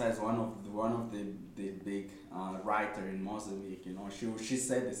criticize one of the big writer in Mozambique. She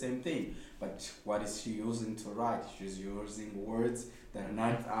said the same thing, but what is she using to write? She's using words that are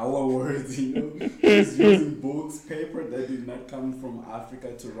not our words. She's using books, paper that did not come from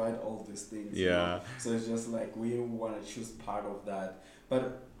Africa to write all these things. Yeah. So it's just like we want to choose part of that,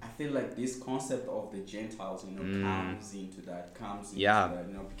 but I feel like this concept of the Gentiles, comes into that,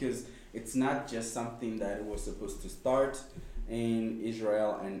 because it's not just something that was supposed to start in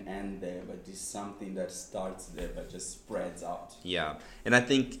Israel and end there, but it's something that starts there but just spreads out. Yeah, and I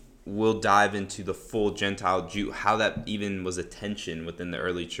think we'll dive into the full Gentile Jew, how that even was a tension within the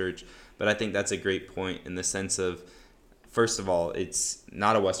early church. But I think that's a great point in the sense of, first of all, it's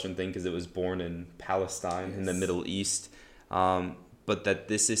not a Western thing because it was born in Palestine, in the Middle East. But that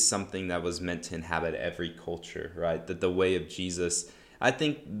this is something that was meant to inhabit every culture, right? That the way of Jesus, I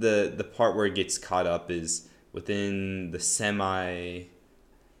think the part where it gets caught up is within the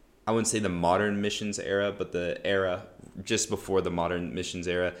I wouldn't say the modern missions era, but the era just before the modern missions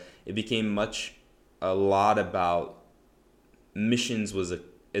era, it became a lot about missions was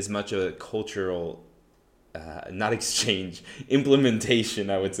as much a cultural, not exchange, implementation,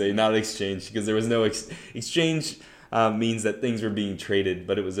 I would say, not exchange, because there was no exchange. Means that things were being traded,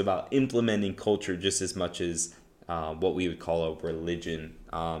 but it was about implementing culture just as much as what we would call a religion.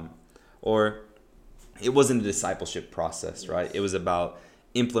 Or it wasn't a discipleship process, right? It was about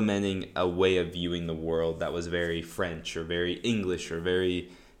implementing a way of viewing the world that was very French or very English or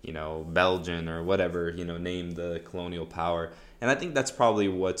very, Belgian or whatever, name the colonial power. And I think that's probably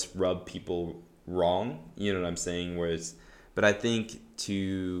what's rubbed people wrong, you know what I'm saying? But I think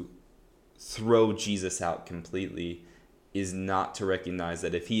to throw Jesus out completely is not to recognize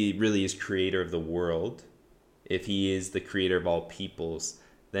that if he really is creator of the world, if he is the creator of all peoples,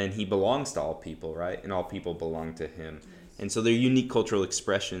 then he belongs to all people, right? And all people belong to him. Yes. And so they're unique cultural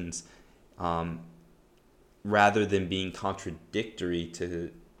expressions, rather than being contradictory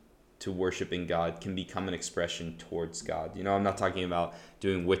to worshiping God, can become an expression towards God. I'm not talking about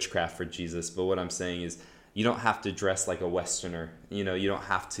doing witchcraft for Jesus, but what I'm saying is you don't have to dress like a Westerner. You don't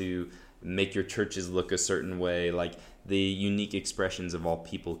have to make your churches look a certain way. Like, the unique expressions of all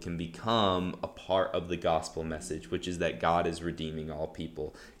people can become a part of the gospel message, which is that God is redeeming all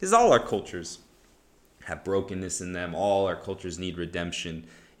people. Because all our cultures have brokenness in them. All our cultures need redemption,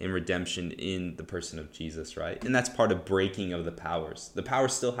 and redemption in the person of Jesus, right? And that's part of breaking of the powers. The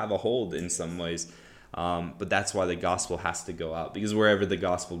powers still have a hold in some ways, but that's why the gospel has to go out, because wherever the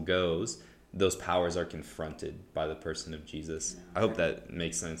gospel goes, those powers are confronted by the person of Jesus. I hope that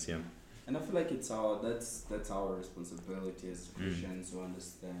makes sense, yeah. And I feel like that's our responsibility as Christians to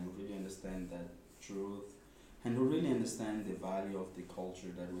really understand that truth, and to really understand the value of the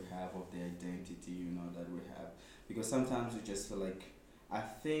culture that we have, of the identity, that we have. Because sometimes we just feel like, I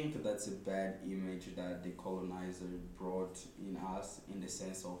think that's a bad image that the colonizer brought in us, in the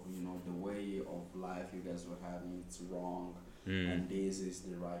sense of, the way of life you guys were having, it's wrong, and this is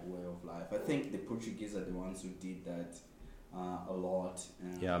the right way of life. I think the Portuguese are the ones who did that a lot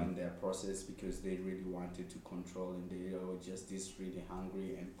in their process, because they really wanted to control, and they were just this really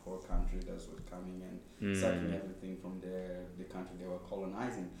hungry and poor country that was coming and sucking everything from the country they were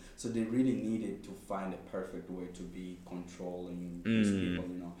colonizing. So they really needed to find a perfect way to be controlling these people,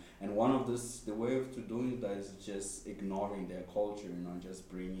 And one of the way of doing that is just ignoring their culture, just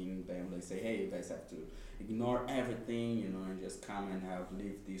bringing them, like, say, hey, you guys have to ignore everything, and just come and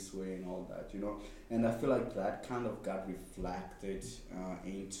live this way and all that, And I feel like that kind of got reflected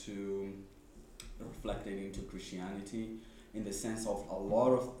into Christianity, in the sense of a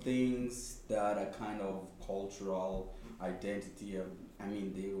lot of things that are kind of cultural identity.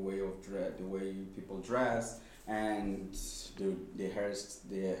 The way of dress, the way people dress, and the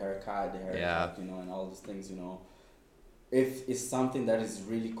haircut, and all these things, If it's something that is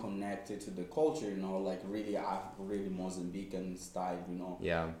really connected to the culture, like really Mozambican style,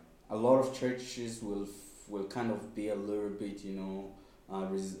 a lot of churches will kind of be a little bit,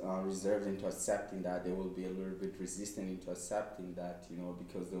 reserved into accepting that. They will be a little bit resistant into accepting that,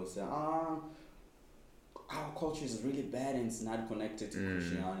 because they'll say, our culture is really bad and it's not connected to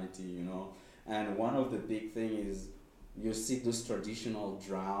Christianity, And one of the big thing is, you see those traditional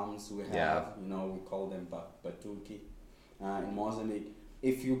drums we have, we call them batuki. In Mozambique,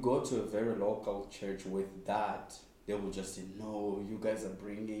 if you go to a very local church with that, they will just say, no, you guys are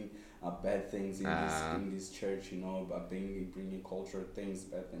bringing bad things in this church, bringing cultural things,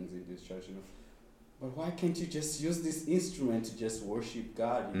 bad things in this church, But why can't you just use this instrument to just worship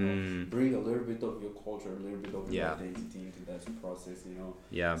God, Bring a little bit of your culture, a little bit of your identity into that process,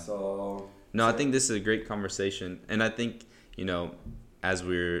 Yeah. I think this is a great conversation, and I think, as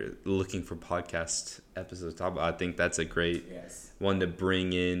we're looking for podcast episodes to talk about, I think that's a great one to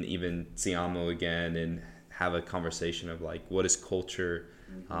bring in even Siamo again and have a conversation of, like, what does culture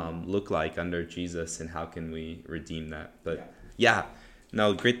look like under Jesus, and how can we redeem that? But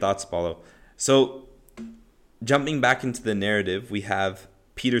great thoughts, Paulo. So jumping back into the narrative, we have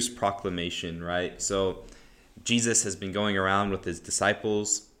Peter's proclamation, right? So Jesus has been going around with his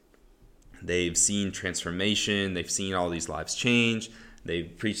disciples. They've seen transformation. They've seen all these lives change.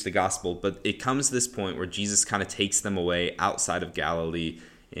 They've preached the gospel. But it comes to this point where Jesus kind of takes them away outside of Galilee.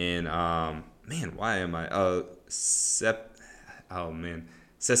 And, why am I?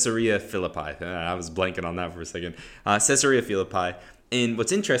 Caesarea Philippi. I was blanking on that for a second. Caesarea Philippi. And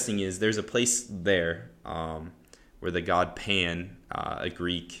what's interesting is there's a place there where the god Pan, a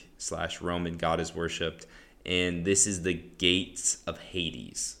Greek/Roman god, is worshipped. And this is the gates of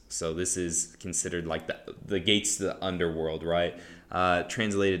Hades. So this is considered like the gates to the underworld, right?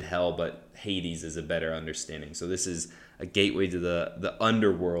 Translated hell, but Hades is a better understanding. So this is a gateway to the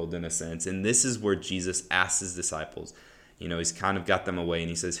underworld in a sense. And this is where Jesus asks his disciples, he's kind of got them away and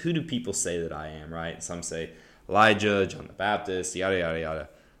he says, who do people say that I am, right? Some say Elijah, John the Baptist, yada, yada, yada.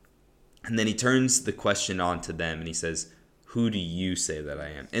 And then he turns the question on to them and he says, who do you say that I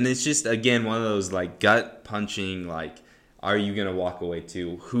am? And it's just, again, one of those like gut punching, like, are you going to walk away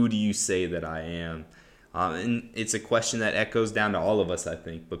too? Who do you say that I am? And it's a question that echoes down to all of us, I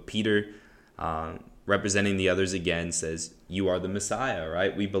think. But Peter, representing the others again, says, you are the Messiah,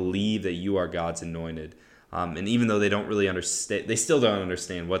 right? We believe that you are God's anointed. And even though they don't really understand, they still don't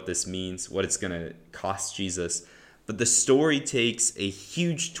understand what this means, what it's going to cost Jesus. But the story takes a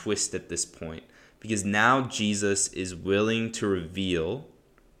huge twist at this point. Because now Jesus is willing to reveal,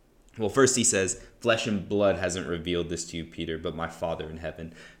 well, first he says, flesh and blood hasn't revealed this to you, Peter, but my Father in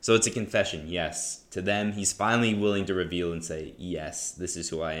heaven. So it's a confession, yes. To them, he's finally willing to reveal and say, yes, this is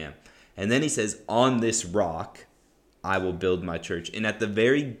who I am. And then he says, on this rock, I will build my church. And at the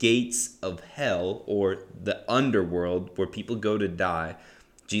very gates of hell, or the underworld, where people go to die,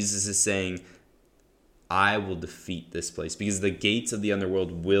 Jesus is saying, I will defeat this place, because the gates of the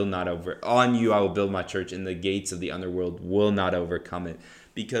underworld will not on you I will build my church, and the gates of the underworld will not overcome it.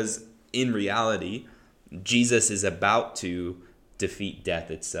 Because in reality, Jesus is about to defeat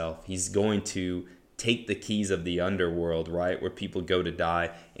death itself. He's going to take the keys of the underworld, right, where people go to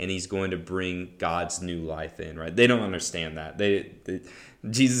die, and he's going to bring God's new life in, right? They don't understand that.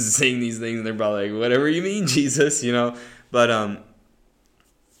 Jesus is saying these things, and they're probably like, whatever you mean, Jesus, But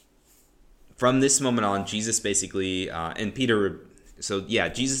from this moment on, Jesus basically, and Peter,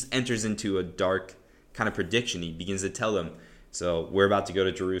 Jesus enters into a dark kind of prediction. He begins to tell them, so we're about to go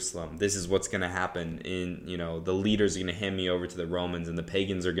to Jerusalem. This is what's going to happen. The leaders are going to hand me over to the Romans, and the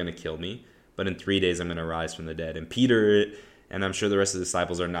pagans are going to kill me. But in 3 days, I'm going to rise from the dead. And Peter, and I'm sure the rest of the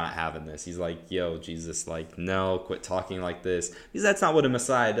disciples, are not having this. He's like, yo, Jesus, no, quit talking like this. Because that's not what a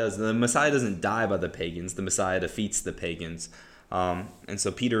Messiah does. The Messiah doesn't die by the pagans. The Messiah defeats the pagans. And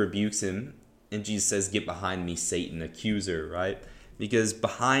so Peter rebukes him. And Jesus says, get behind me, Satan, accuser, right? Because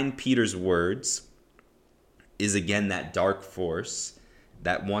behind Peter's words is, again, that dark force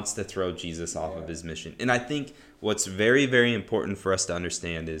that wants to throw Jesus off of his mission. And I think what's very, very important for us to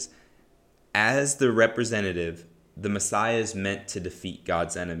understand is, as the representative, the Messiah is meant to defeat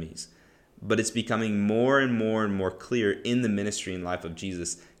God's enemies. But it's becoming more and more and more clear in the ministry and life of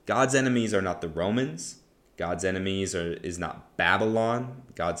Jesus. God's enemies are not the Romans. God's enemies is not Babylon.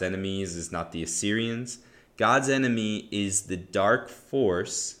 God's enemies is not the Assyrians. God's enemy is the dark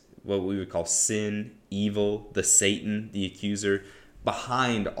force, what we would call sin, evil, the Satan, the accuser,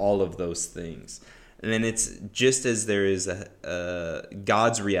 behind all of those things. And then it's just as there is a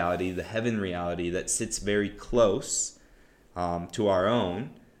God's reality, the heaven reality that sits very close to our own,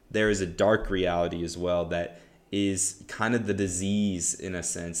 there is a dark reality as well that is kind of the disease, in a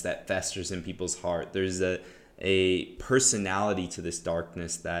sense, that festers in people's heart. There's a personality to this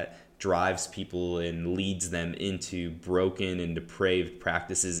darkness that drives people and leads them into broken and depraved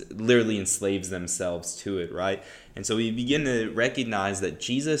practices, literally enslaves themselves to it, right? And so we begin to recognize that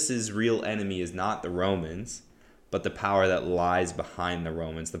Jesus' real enemy is not the Romans, but the power that lies behind the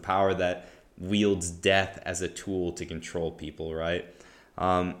Romans, the power that wields death as a tool to control people, right?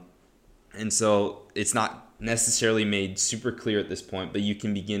 And so it's not necessarily made super clear at this point, but you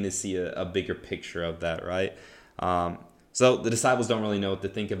can begin to see a bigger picture of that, right? So the disciples don't really know what to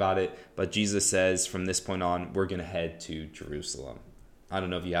think about it, but Jesus says from this point on, we're going to head to Jerusalem. I don't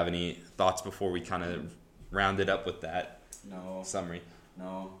know if you have any thoughts before we kind of round it up with that summary.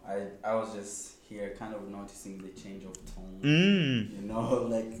 No, I was just here kind of noticing the change of tone,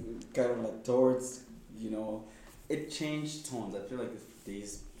 kind of like towards, it changed tones. I feel like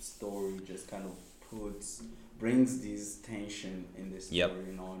this story just kind of brings this tension in the story,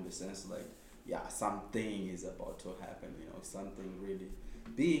 in the sense something is about to happen, something really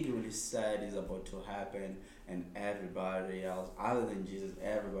big, really sad is about to happen, and everybody else, other than Jesus,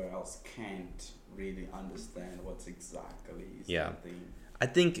 everybody else can't really understand what's exactly happening. I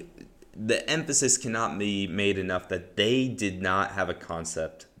think the emphasis cannot be made enough that they did not have a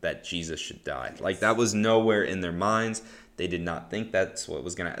concept that Jesus should die. Like, that was nowhere in their minds. They did not think that's what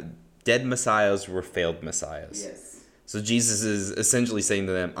was going to... Dead messiahs were failed messiahs. Yes. So Jesus is essentially saying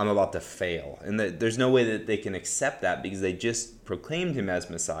to them, I'm about to fail. And there's no way that they can accept that because they just proclaimed him as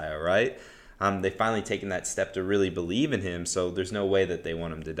Messiah, right? They've finally taken that step to really believe in him, so there's no way that they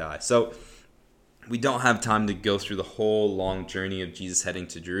want him to die. So we don't have time to go through the whole long journey of Jesus heading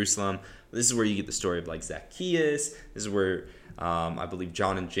to Jerusalem. This is where you get the story of like Zacchaeus. This is where I believe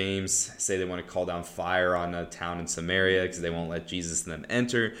John and James say they want to call down fire on a town in Samaria because they won't let Jesus and them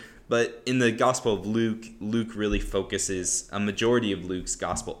enter. But in the Gospel of Luke, Luke really focuses, a majority of Luke's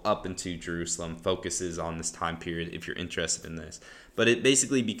Gospel up into Jerusalem focuses on this time period if you're interested in this. But it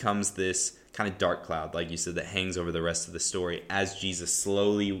basically becomes this kind of dark cloud, like you said, that hangs over the rest of the story as Jesus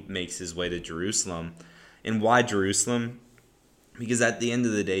slowly makes his way to Jerusalem. And why Jerusalem? Because at the end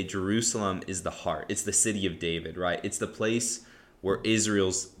of the day, Jerusalem is the heart. It's the city of David, right? It's the place where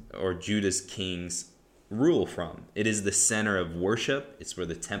Israel's or Judah's kings rule from. It is the center of worship. It's where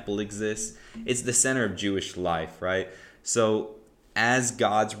the temple exists. It's the center of Jewish life, right? So as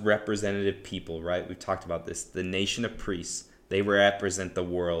God's representative people, right? We've talked about this. The nation of priests, they represent the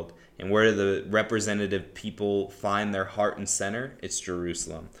world. And where the representative people find their heart and center, it's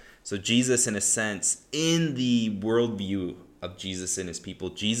Jerusalem. So Jesus, in a sense, in the worldview of Jesus and his people,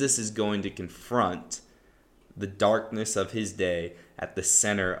 Jesus is going to confront the darkness of his day at the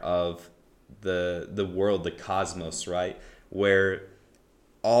center of the world, the cosmos, right? Where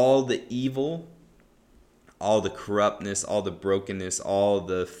all the evil, all the corruptness, all the brokenness, all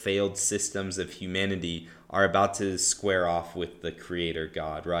the failed systems of humanity are about to square off with the Creator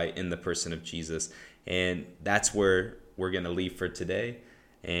God, right? In the person of Jesus. And that's where we're going to leave for today.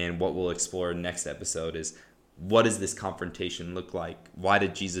 And what we'll explore next episode is, what does this confrontation look like? Why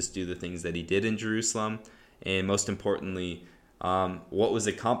did Jesus do the things that he did in Jerusalem? And most importantly, what was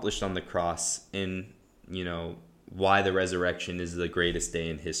accomplished on the cross, and why the resurrection is the greatest day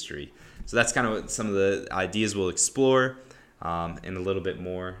in history. So that's kind of what some of the ideas we'll explore, and a little bit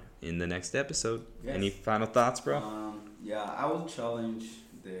more in the next episode. Yes. Any final thoughts, bro? I will challenge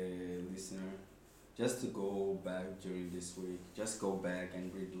the listener just to go back during this week. Just go back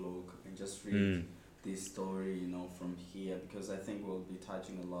and read Luke and just read this story, from here, because I think we'll be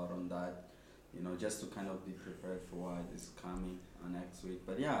touching a lot on that. Just to kind of be prepared for what is coming next week.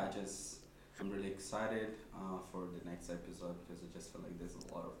 But I'm really excited for the next episode because I just feel like there's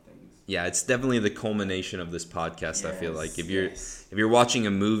a lot of things. Yeah, it's definitely the culmination of this podcast. Yes, I feel like if you're watching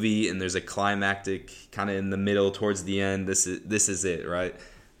a movie and there's a climactic kind of in the middle towards the end, this is it, right?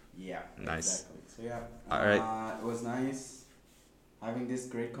 Yeah, nice. Exactly. So all right. It was nice having this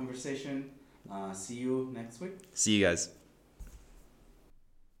great conversation. See you next week. See you guys.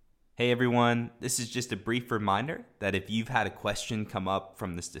 Hey everyone, this is just a brief reminder that if you've had a question come up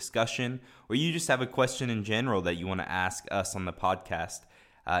from this discussion, or you just have a question in general that you want to ask us on the podcast,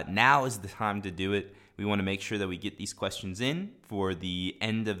 now is the time to do it. We want to make sure that we get these questions in for the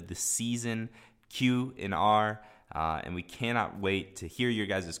end of the season Q&R, and we cannot wait to hear your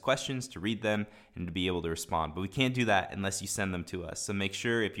guys' questions, to read them, and to be able to respond. But we can't do that unless you send them to us. So make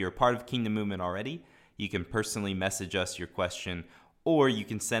sure, if you're a part of Kingdom Movement already, you can personally message us your question, or you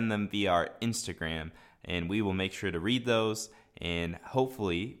can send them via our Instagram, and we will make sure to read those, and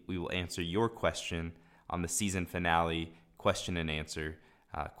hopefully we will answer your question on the season finale question and answer,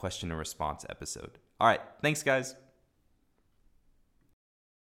 question and response episode. All right, thanks guys.